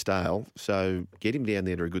been a bit stale. So get him down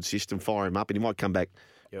there to a good system, fire him up, and he might come back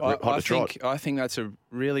I think that's a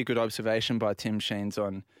really good observation by Tim Sheens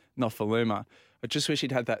on Nofaluma. I just wish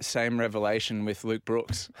he'd had that same revelation with Luke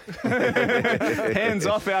Brooks. Hands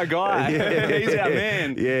off our guy. He's our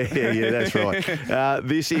man. Yeah, that's right.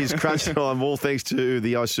 This is Crunch Time, all thanks to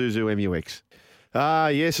the Isuzu MUX.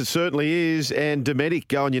 Yes, it certainly is. And Dometic,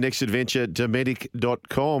 go on your next adventure,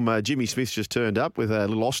 Dometic.com. Jimmy Smith's just turned up with a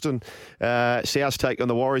little Austin South take on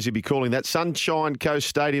the Warriors. He'll be calling that Sunshine Coast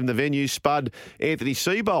Stadium, the venue. Spud, Anthony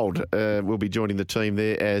Seibold will be joining the team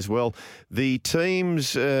there as well. The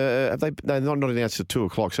teams, they're not announced at 2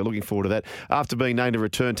 o'clock, so looking forward to that. After being named to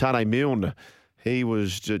return, Tane Milne. He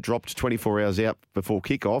was dropped 24 hours out before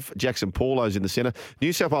kick-off. Jackson Paulo's in the centre.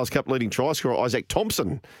 New South Wales Cup leading try scorer Isaac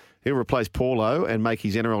Thompson. He'll replace Paulo and make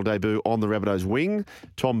his NRL debut on the Rabbitohs wing.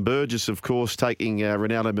 Tom Burgess, of course, taking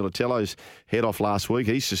Ronaldo Militello's head off last week.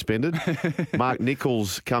 He's suspended. Mark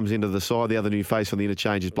Nichols comes into the side. The other new face on the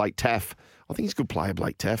interchange is Blake Taff. I think he's a good player,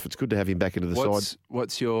 Blake Taff. It's good to have him back into the side.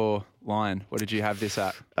 What's your line? What did you have this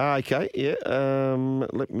at? Okay, yeah.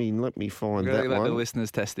 Let me find that let one. the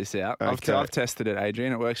listeners test this out. Okay. I've tested it,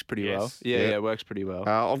 Adrian. It works pretty well. Yeah, it works pretty well.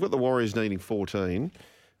 I've got the Warriors needing 14.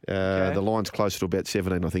 The line's closer to about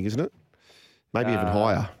 17, I think, isn't it? Maybe even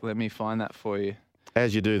higher. Let me find that for you.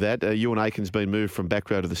 As you do that, Ewan Aiken's been moved from back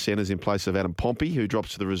row to the centres in place of Adam Pompey, who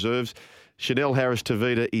drops to the reserves. Chanel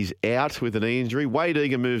Harris-Tavita is out with an knee injury. Wade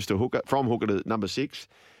Egan moves to from hooker to number 6.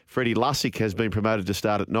 Freddie Lussick has been promoted to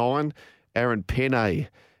start at 9. Aaron Penne,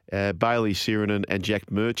 Bailey Sirinen and Jack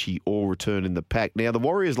Murchie all return in the pack. Now, the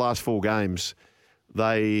Warriors' last 4 games,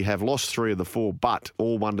 they have lost 3 of the 4, but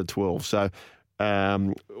all 1-12. So,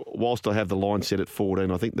 whilst I have the line set at 14,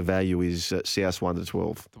 I think the value is South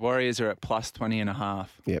 1-12. The Warriors are at plus 20.5.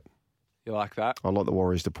 Yep. You like that? I like the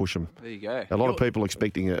Warriors to push them. There you go. A lot of people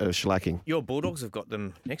expecting a shellacking. Your Bulldogs have got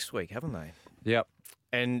them next week, haven't they? Yep.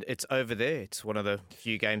 And it's over there. It's one of the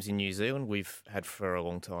few games in New Zealand we've had for a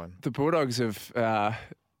long time. The Bulldogs have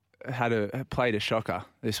played a shocker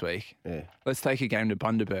this week. Yeah. Let's take a game to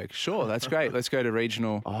Bundaberg. Sure, that's great. Let's go to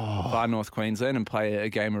regional Far North Queensland and play a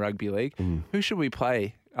game of rugby league. Who should we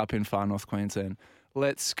play up in Far North Queensland?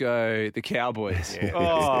 Let's go the Cowboys. Yeah.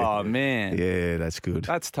 Oh, man. Yeah, that's good.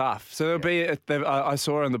 That's tough. So there'll be, I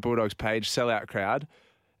saw on the Bulldogs page, sellout crowd.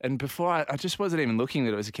 And before, I just wasn't even looking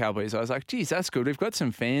that it was the Cowboys. I was like, geez, that's good. We've got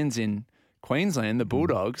some fans in Queensland, the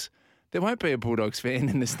Bulldogs. There won't be a Bulldogs fan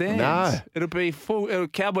in the stands. No. It'll be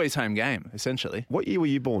Cowboys home game, essentially. What year were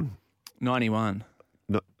you born? 91.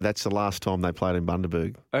 No, that's the last time they played in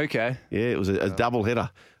Bundaberg. Okay. Yeah, it was a double header,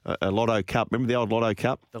 a Lotto Cup. Remember the old Lotto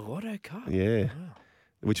Cup? The Lotto Cup? Yeah. Wow.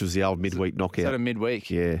 Which was the old midweek knockout. Is that a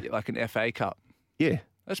midweek? Yeah. Like an FA Cup? Yeah.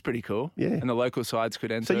 That's pretty cool. Yeah. And the local sides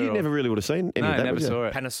could enter. So you never really would have seen any of that, never would you? saw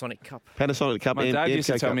it. Panasonic Cup. Panasonic Cup. My dad used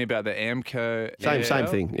to AMCO tell Cup. me about the AMCO. Same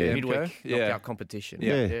thing. Yeah. Midweek knockout competition.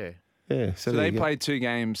 Yeah. Yeah. So they played 2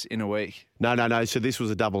 games in a week. No. So this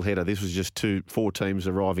was a double header. This was just 4 teams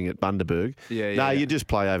arriving at Bundaberg. Yeah. You just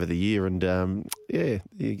play over the year, and there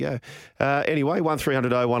you go. Anyway,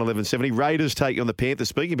 1300 01 1170. Raiders taking on the Panthers.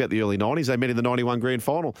 Speaking about the early 90s, they met in the 91 grand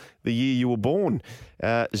final, the year you were born.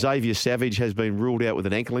 Xavier Savage has been ruled out with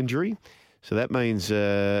an ankle injury. So that means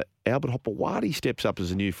Albert Hopewadi steps up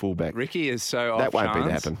as a new fullback. Ricky is so That off won't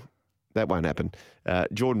chance. happen. That won't happen.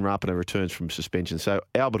 Jordan Rapiner returns from suspension. So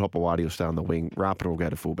Albert Hopewadi will stay on the wing. Rapiner will go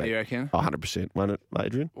to fullback. You reckon? 100%. Won't it,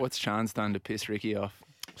 Adrian? What's Chance done to piss Ricky off?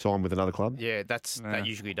 Sign with another club? Yeah, that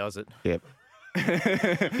usually does it. Yep.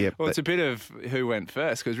 Yep. Well, it's a bit of who went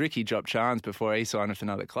first because Ricky dropped Chance before he signed with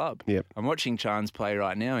another club. Yep. I'm watching Chance play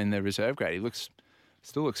right now in the reserve grade. He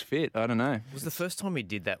still looks fit. I don't know. It was the first time he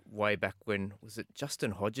did that way back when, was it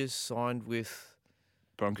Justin Hodges signed with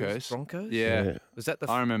Broncos? Yeah. Was that the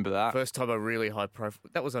I remember that. first time a really high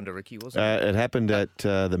profile? That was under Ricky, wasn't it? It happened at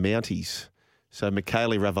the Mounties. So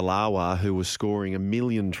Michaeli Ravalawa, who was scoring 1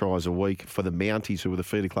 million tries a week for the Mounties, who were the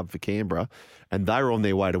feeder club for Canberra, and they were on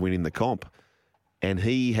their way to winning the comp. and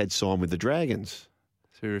he had signed with the Dragons.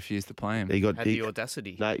 So he refused to play him. He got Had the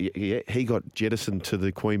audacity. No, yeah, he got jettisoned to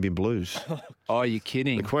the Queanbeyan Blues. Oh, you're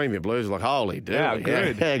kidding. The Queanbeyan Blues are like, holy dude. Yeah,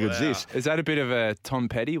 good. How good's this? Is that a bit of a Tom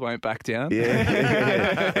Petty won't back down?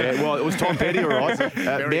 Yeah. Well, it was Tom Petty, all right.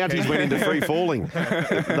 Mounties went into free falling.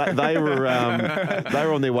 They were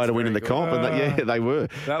on their way to winning the comp, and they were.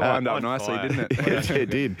 That lined up nicely, didn't it? Yes,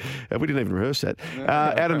 it did. We didn't even rehearse that.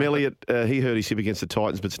 Adam Elliott, he hurt his hip against the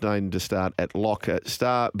Titans, but staying to start at lock.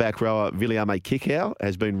 Star back rower Viliame Kikau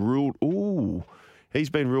has been ruled. He's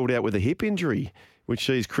been ruled out with a hip injury, which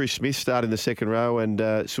sees Chris Smith start in the second row and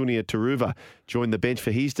Sunia Taruva join the bench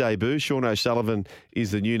for his debut. Sean O'Sullivan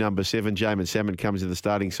is the new number 7. Jamin Salmon comes to the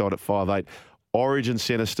starting side at 5'8". Origin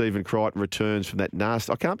centre Stephen Crichton returns from that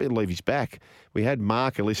nasty. I can't believe he's back. We had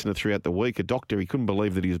Mark, a listener throughout the week, a doctor. He couldn't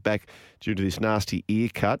believe that he was back due to this nasty ear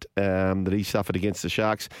cut that he suffered against the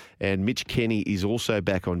Sharks. And Mitch Kenny is also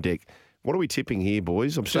back on deck. What are we tipping here,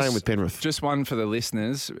 boys? I'm staying with Penrith. Just one for the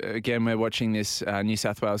listeners. Again, we're watching this New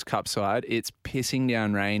South Wales Cup side. It's pissing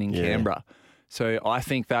down rain in Canberra. So I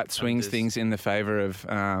think that swings things in the favour of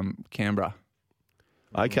Canberra.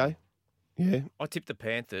 Okay. Yeah. I tipped the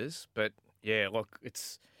Panthers, but yeah, look,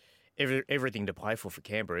 it's everything to play for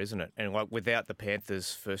Canberra, isn't it? And like without the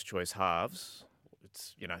Panthers' first choice halves,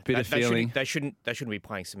 it's bit of feeling. They shouldn't be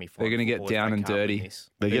playing semi-final. They're going to get down and dirty.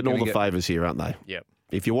 They're getting all the favours here, aren't they? Yep.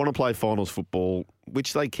 If you want to play finals football,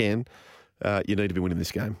 which they can, you need to be winning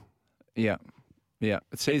this game. Yeah. Yeah.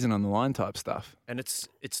 It's season on the line type stuff. And it's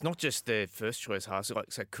not just their first choice halves.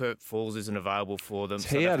 So Kurt Falls isn't available for them.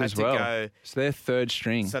 He out as well. It's their third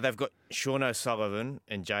string. So they've got Sean O'Sullivan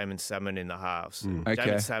and Jamin Salmon in the halves. Okay.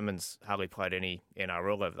 Jamin Salmon's hardly played any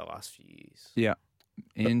NRL over the last few years. Yeah.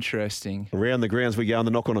 Interesting. Around the grounds we go in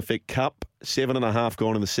the Knock-On Effect Cup. 7.5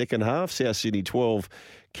 gone in the second half. South Sydney 12,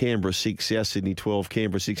 Canberra 6. South Sydney 12,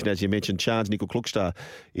 Canberra 6. And as you mentioned, Charles Nickel Klukstar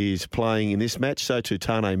is playing in this match. So too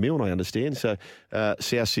Tane Milne, I understand. So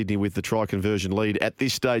South Sydney with the try conversion lead at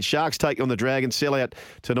this stage. Sharks take on the Dragons. Sell out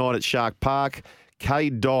tonight at Shark Park.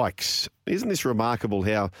 Cade Dykes. Isn't this remarkable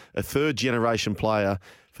how a third-generation player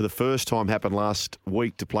for the first time happened last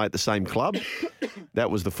week to play at the same club? That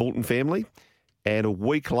was the Fulton family. And a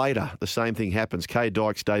week later, the same thing happens. Cade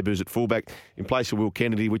Dykes debuts at fullback in place of Will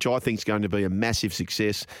Kennedy, which I think is going to be a massive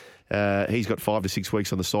success. He's got 5 to 6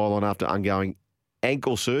 weeks on the sideline after undergoing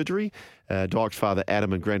ankle surgery. Dykes' father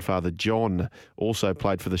Adam and grandfather John also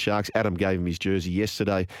played for the Sharks. Adam gave him his jersey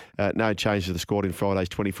yesterday. No change to the squad in Friday's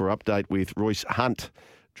 24 update with Royce Hunt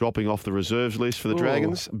dropping off the reserves list for the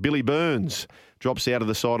Dragons. Billy Burns drops out of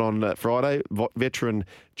the side on Friday. Veteran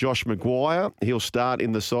Josh Maguire, he'll start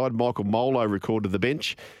in the side. Michael Molo recorded the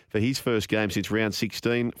bench for his first game since round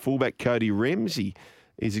 16. Fullback Cody Ramsey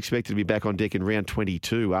is expected to be back on deck in round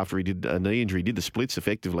 22 after he did a knee injury. He did the splits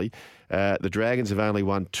effectively. The Dragons have only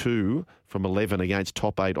won 2 from 11 against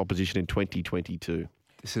top 8 opposition in 2022.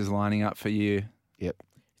 This is lining up for you. Yep.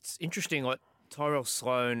 It's interesting, like Tyrell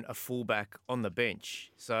Sloan, a fullback on the bench.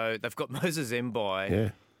 So they've got Moses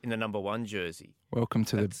Mbai in the number 1 jersey. Welcome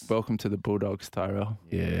to the Bulldogs, Tyrell.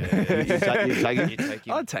 Yeah. you take him?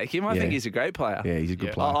 I'd take him. I think he's a great player. Yeah, he's a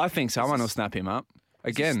good player. I think someone will snap him up.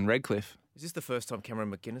 Again, Redcliffe. Is this the first time Cameron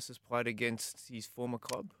McInnes has played against his former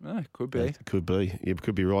club? Could be. Yeah, could be. You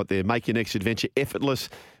could be right there. Make your next adventure effortless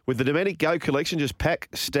with the Dometic Go collection. Just pack,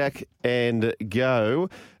 stack, and go.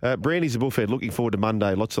 Brandy's a bullfed. Looking forward to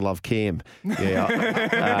Monday. Lots of love, Cam.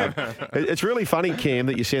 Yeah, it's really funny, Cam,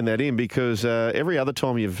 that you send that in because every other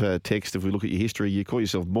time you've texted, if we look at your history, you call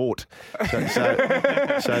yourself Mort.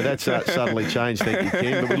 So that's suddenly changed. Thank you,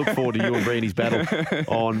 Cam. But we look forward to you and Brandy's battle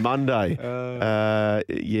on Monday.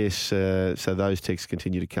 Yes. So those texts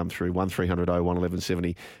continue to come through. 1300 01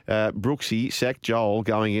 1170. Brooksy, sack Joel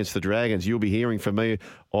going against the Dragons. You'll be hearing from me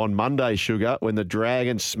on Monday, Sugar, when the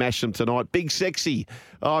Dragons smash them tonight. Big Sexy.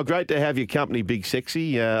 Oh, great to have your company, Big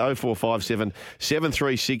Sexy. 0457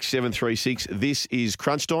 736 736. This is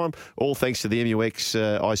Crunch Time. All thanks to the MUX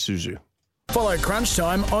Isuzu. Follow Crunch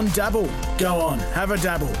Time on Dabble. Go on, have a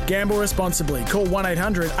dabble. Gamble responsibly. Call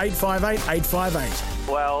 1-800-858-858.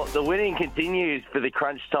 Well, the winning continues for the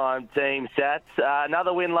Crunch Time team, Sats.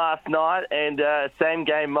 Another win last night and same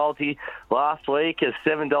game multi last week.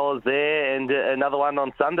 $7 there and another one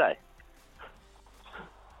on Sunday.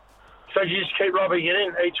 So you just keep rubbing it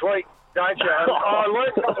in each week, don't you? I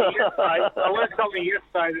learned something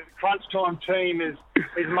yesterday that the Crunch Time team is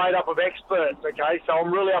made up of experts, okay? So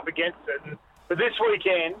I'm really up against it. But this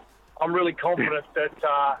weekend, I'm really confident that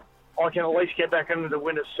I can at least get back into the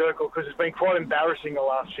winner's circle because it's been quite embarrassing the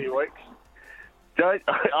last few weeks.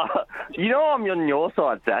 You know I'm on your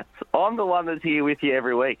side, Sats. I'm the one that's here with you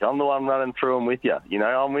every week. I'm the one running through them with you. You know,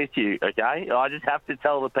 I'm with you, okay? I just have to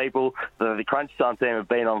tell the people that the Crunch Time team have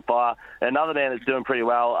been on fire. Another man that's doing pretty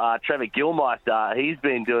well, Trevor Gilmeister, he's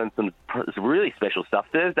been doing some really special stuff.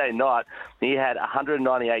 Thursday night, he had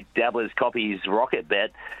 198 dabblers copy his rocket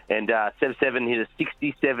bet, and 7-7 hit a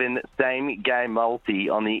 67 same-game multi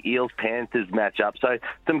on the Eels-Panthers matchup. So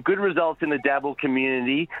some good results in the dabble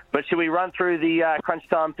community. But should we run through the Crunch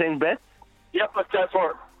Time team bets? Yep, let's go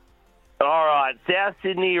for it. All right, South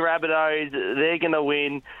Sydney Rabbitohs, they're going to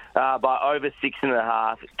win by over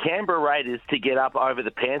 6.5. Canberra Raiders to get up over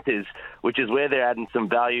the Panthers, which is where they're adding some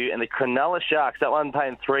value. And the Cronulla Sharks, that one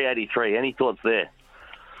paying $3.83. Any thoughts there?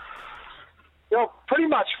 Well, pretty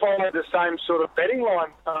much followed the same sort of betting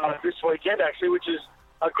line this weekend, actually, which is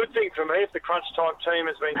a good thing for me if the Crunch Time team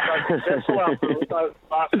has been so successful after the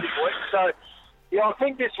last 6 weeks. So, yeah, I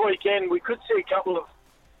think this weekend we could see a couple of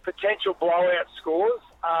potential blowout scores.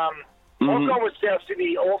 I've gone with South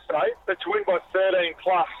Sydney also, but to win by 13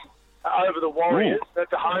 plus over the Warriors.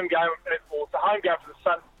 That's a home game. Well, it's a home game for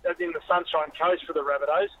in the Sunshine Coast for the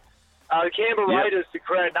Rabbitohs. The Canberra Raiders to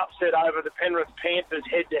create an upset over the Penrith Panthers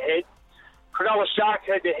head-to-head. Cronulla Sharks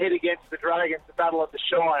head-to-head against the Dragons, the Battle of the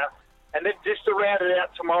Shire. And then just to round it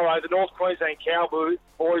out tomorrow, the North Queensland Cowboys,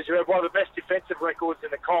 who have one of the best defensive records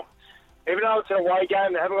in the comp. Even though it's an away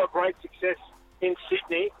game, they haven't got great success in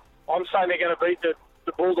Sydney. I'm saying they're going to beat the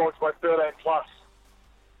Bulldogs by 13 plus.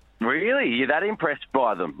 Really? You're that impressed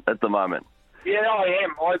by them at the moment? Yeah, I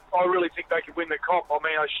am. I really think they could win the comp. I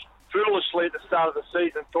mean, I foolishly at the start of the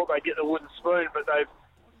season thought they'd get the wooden spoon, but they've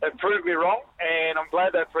proved me wrong, and I'm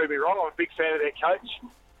glad they've proved me wrong. I'm a big fan of their coach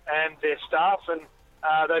and their staff, and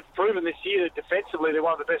they've proven this year that defensively they're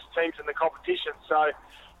one of the best teams in the competition. So,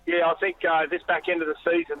 yeah, I think this back end of the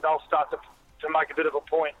season they'll start to make a bit of a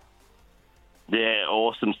point. Yeah,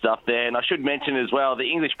 awesome stuff there. And I should mention as well, the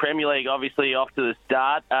English Premier League obviously off to the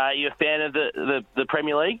start. Are you a fan of the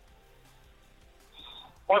Premier League?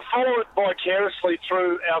 I follow it vicariously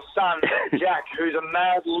through our son, Jack, who's a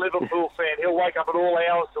mad Liverpool fan. He'll wake up at all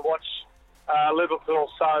hours to watch Liverpool.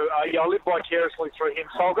 So, I live vicariously through him.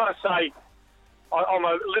 So I've got to say, I'm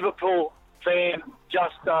a Liverpool fan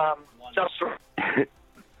just for...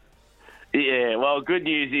 Yeah, well, good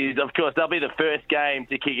news is, of course, they'll be the first game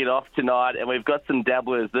to kick it off tonight, and we've got some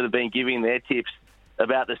dabblers that have been giving their tips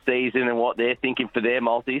about the season and what they're thinking for their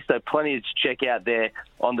multis, so plenty to check out there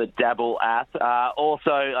on the Dabble app. Also,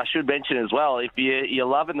 I should mention as well, if you're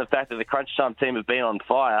loving the fact that the Crunch Time team have been on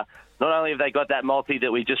fire, not only have they got that multi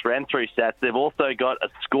that we just ran through, Sats, they've also got a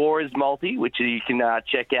scorers multi, which you can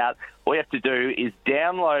check out. All you have to do is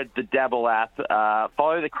download the Dabble app,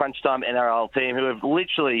 follow the Crunch Time NRL team, who have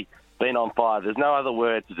literally been on fire. There's no other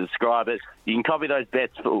word to describe it. You can copy those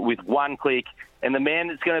bets with one click, and the man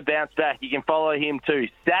that's going to bounce back, you can follow him too.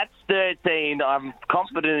 Sats13. I'm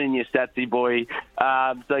confident in you, Satsy boy.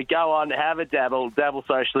 So go on, have a dabble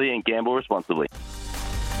socially, and gamble responsibly.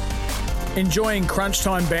 Enjoying Crunch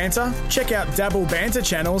Time banter? Check out Dabble banter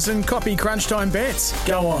channels and copy Crunch Time bets.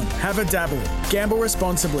 Go on, have a dabble. Gamble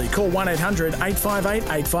responsibly. Call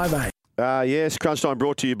 1-800-858-858. Yes, Crunch Time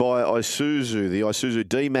brought to you by Isuzu. The Isuzu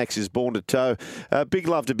D-Max is born to tow. Big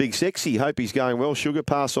love to Big Sexy. Hope he's going well. Sugar,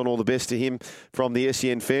 pass on all the best to him from the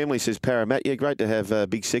SEN family, says Paramat. Yeah, great to have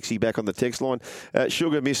Big Sexy back on the text line.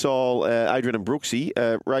 Sugar, Missile, Adrian and Brooksy.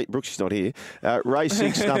 Brooksy's not here. Race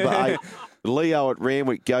 6, number 8. Leo at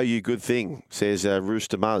Randwick, go you good thing, says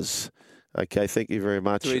Rooster Muzz. Okay, thank you very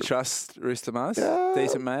much. Do we trust Rooster Mars?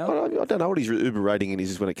 Decent male? I don't know what his Uber rating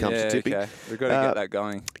is when it comes to tipping. Okay. We've got to get that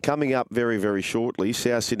going. Coming up very, very shortly,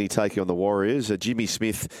 South Sydney taking on the Warriors. Jimmy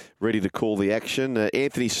Smith ready to call the action.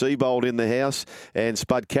 Anthony Seibold in the house and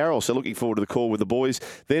Spud Carroll. So looking forward to the call with the boys.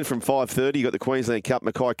 Then from 5:30, you got the Queensland Cup,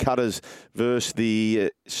 Mackay Cutters versus the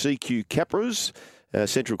CQ Capras.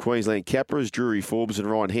 Central Queensland Capras, Drury Forbes and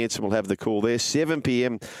Ryan Hansen will have the call there. 7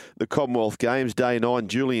 p.m, the Commonwealth Games, Day 9,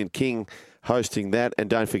 Julian King hosting that. And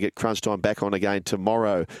don't forget, Crunch Time back on again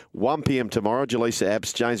tomorrow. 1 p.m. tomorrow, Jaleesa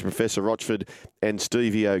Abs, James Professor Rochford and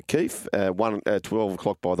Stevie O'Keefe. 12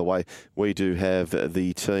 o'clock, by the way, we do have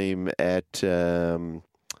the team at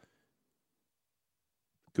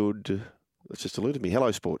It's just eluded me. Hello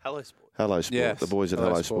Sport. Hello Sport. Hello Sport. Yes, The boys at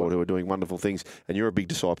Hello Sport who are doing wonderful things. And you're a big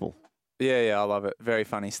disciple. Yeah, I love it. Very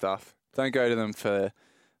funny stuff. Don't go to them for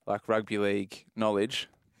like rugby league knowledge,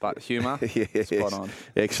 but humour. Yes. Spot on.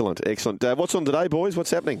 Excellent. What's on today, boys?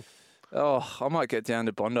 What's happening? Oh, I might get down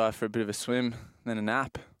to Bondi for a bit of a swim, then a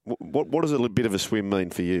nap. What does a bit of a swim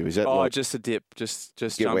mean for you? Is that just a dip, just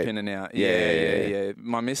jump wet. in and out. Yeah.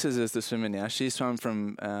 My missus is the swimmer now. She swam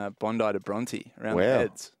from Bondi to Bronte around the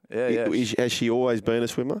heads. Yeah. Has she always been a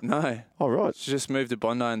swimmer? No. Oh, right. She just moved to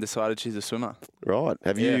Bondi and decided she's a swimmer. Right.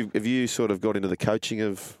 Have you sort of got into the coaching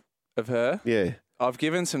of her? Yeah. I've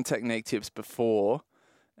given some technique tips before,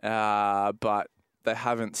 but they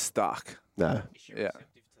haven't stuck. No. Yeah.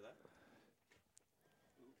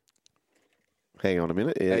 Hang on a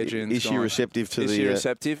minute. Yeah. Is she receptive to Is she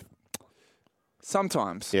receptive?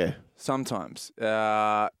 Sometimes. Yeah. Sometimes.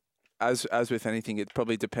 As with anything, it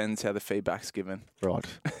probably depends how the feedback's given. Right.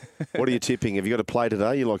 What are you tipping? Have you got a play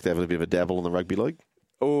today? You like to have a bit of a dabble in the rugby league?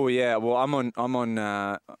 Oh yeah. Well, I'm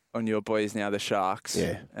on your boys now, the Sharks.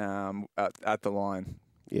 Yeah. At the line.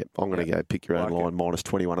 Yep. I'm going to go pick your own line minus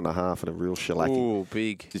 21.5 and a real shellacking. Oh,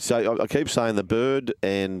 big. So I keep saying the Bird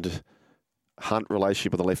and Hunt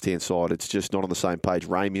relationship on the left-hand side, it's just not on the same page.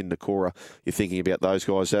 Ramian, Nakora, you're thinking about those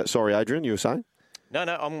guys. Sorry, Adrian, you were saying? No,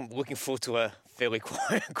 I'm looking forward to a fairly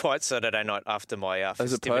quiet Saturday night after my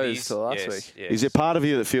as opposed to last week. Yes. Is there part of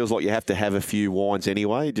you that feels like you have to have a few wines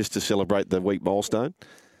anyway, just to celebrate the week milestone?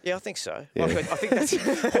 Yeah, I think so. Yeah. I think that's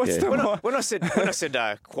when I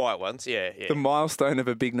said quiet ones. Yeah. The milestone of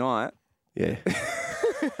a big night. Yeah.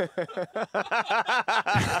 I've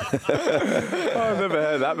never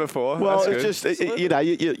heard that before. Well, That's it's good.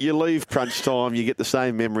 just, you leave crunch time, you get the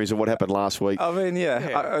same memories of what happened last week. I mean,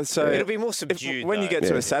 yeah. So it'll be more subdued. When you get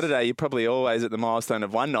to a Saturday, you're probably always at the milestone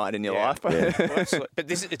of one night in your life. Yeah. But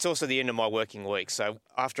it's also the end of my working week. So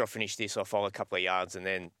after I finish this, I'll follow a couple of yards and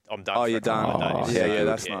then I'm done. Oh, for you're a couple done. of days. Yeah,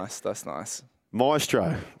 that's nice. That's nice.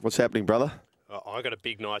 Maestro, what's happening, brother? I got a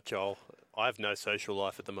big night, Joel. I have no social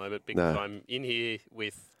life at the moment because I'm in here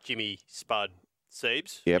with Jimmy Spud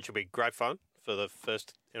Siebes, which will be great fun for the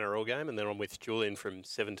first NRL game, and then I'm with Julian from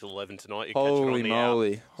 7 till 11 tonight. You catch it Holy on the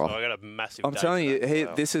moly. hour. So I got a massive I'm day telling you, today.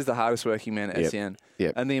 this is the hardest working man at SEN.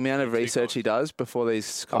 Yep. And the amount of research he does before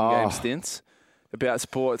these game stints about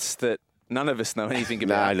sports that none of us know anything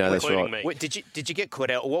about. No, that's right. Me. Wait, did you get caught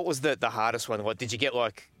out? What was the hardest one? What did you get,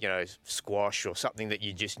 squash or something that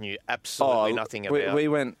you just knew absolutely nothing about? We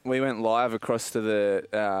went live across to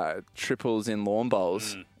the triples in lawn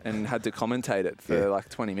bowls and had to commentate it for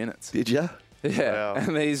 20 minutes. Did you? Yeah, Wow.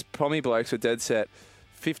 and these Pommy blokes were dead set,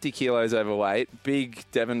 50 kilos overweight, big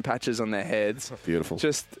Devon patches on their heads. Beautiful.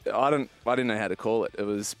 Just, I didn't know how to call it. It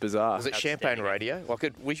was bizarre. Was it champagne radio?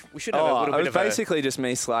 We should have a little it bit was of basically just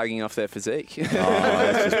me slagging off their physique.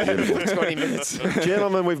 That's just beautiful. 20 minutes.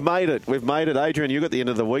 Gentlemen, we've made it. Adrian, you got the end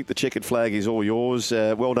of the week. The checkered flag is all yours.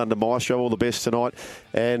 Well done to Maestro. All the best tonight.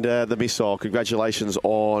 And the missile, congratulations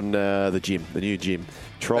on the gym, the new gym.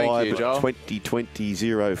 Tribe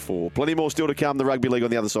 2020-04. Plenty more still to come. The Rugby League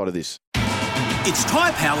on the other side of this. It's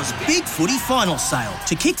Tyre Power's Big Footy Final Sale.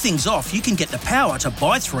 To kick things off, you can get the power to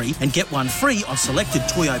buy 3 and get 1 free on selected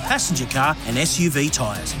Toyo passenger car and SUV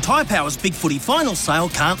tyres. Tyre Power's Big Footy Final Sale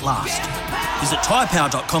can't last. Visit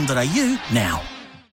tyrepower.com.au now.